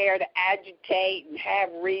over there to agitate and have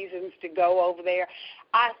reasons to go over there.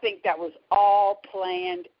 I think that was all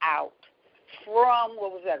planned out from,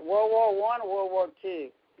 what was that, World War I or World War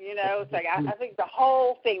II? You know, it's like I think the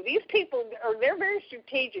whole thing. These people they're very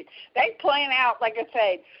strategic. They plan out, like I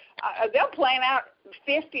say, they'll plan out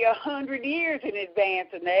 50, 100 years in advance,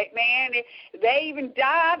 and they even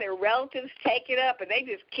die. Their relatives take it up, and they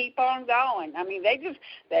just keep on going. I mean, they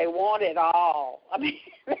want it all. I mean,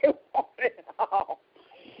 they want it all.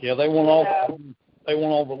 Yeah, they want all. They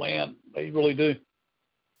want all the land. They really do.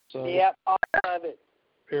 So. Yep, all of it.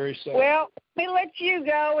 Very sad. Well, let me let you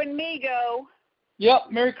go and me go.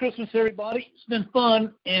 Yep, Merry Christmas, everybody. It's been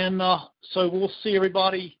fun, and so we'll see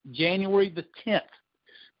everybody January the 10th.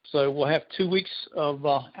 So we'll have 2 weeks of,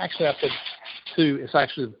 actually after 2, it's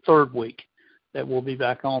actually the third week that we'll be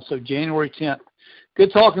back on. So January 10th.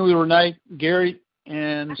 Good talking with Renee, Gary,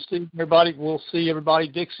 and Steve, everybody. We'll see everybody,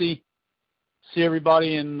 Dixie, see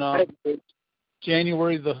everybody in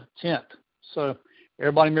January the 10th. So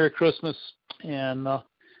everybody, Merry Christmas, and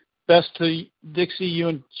best to Dixie, you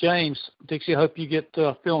and James. Dixie, I hope you get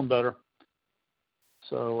feeling better.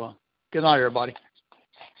 So good night, everybody.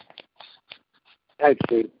 Thanks,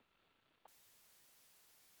 Steve.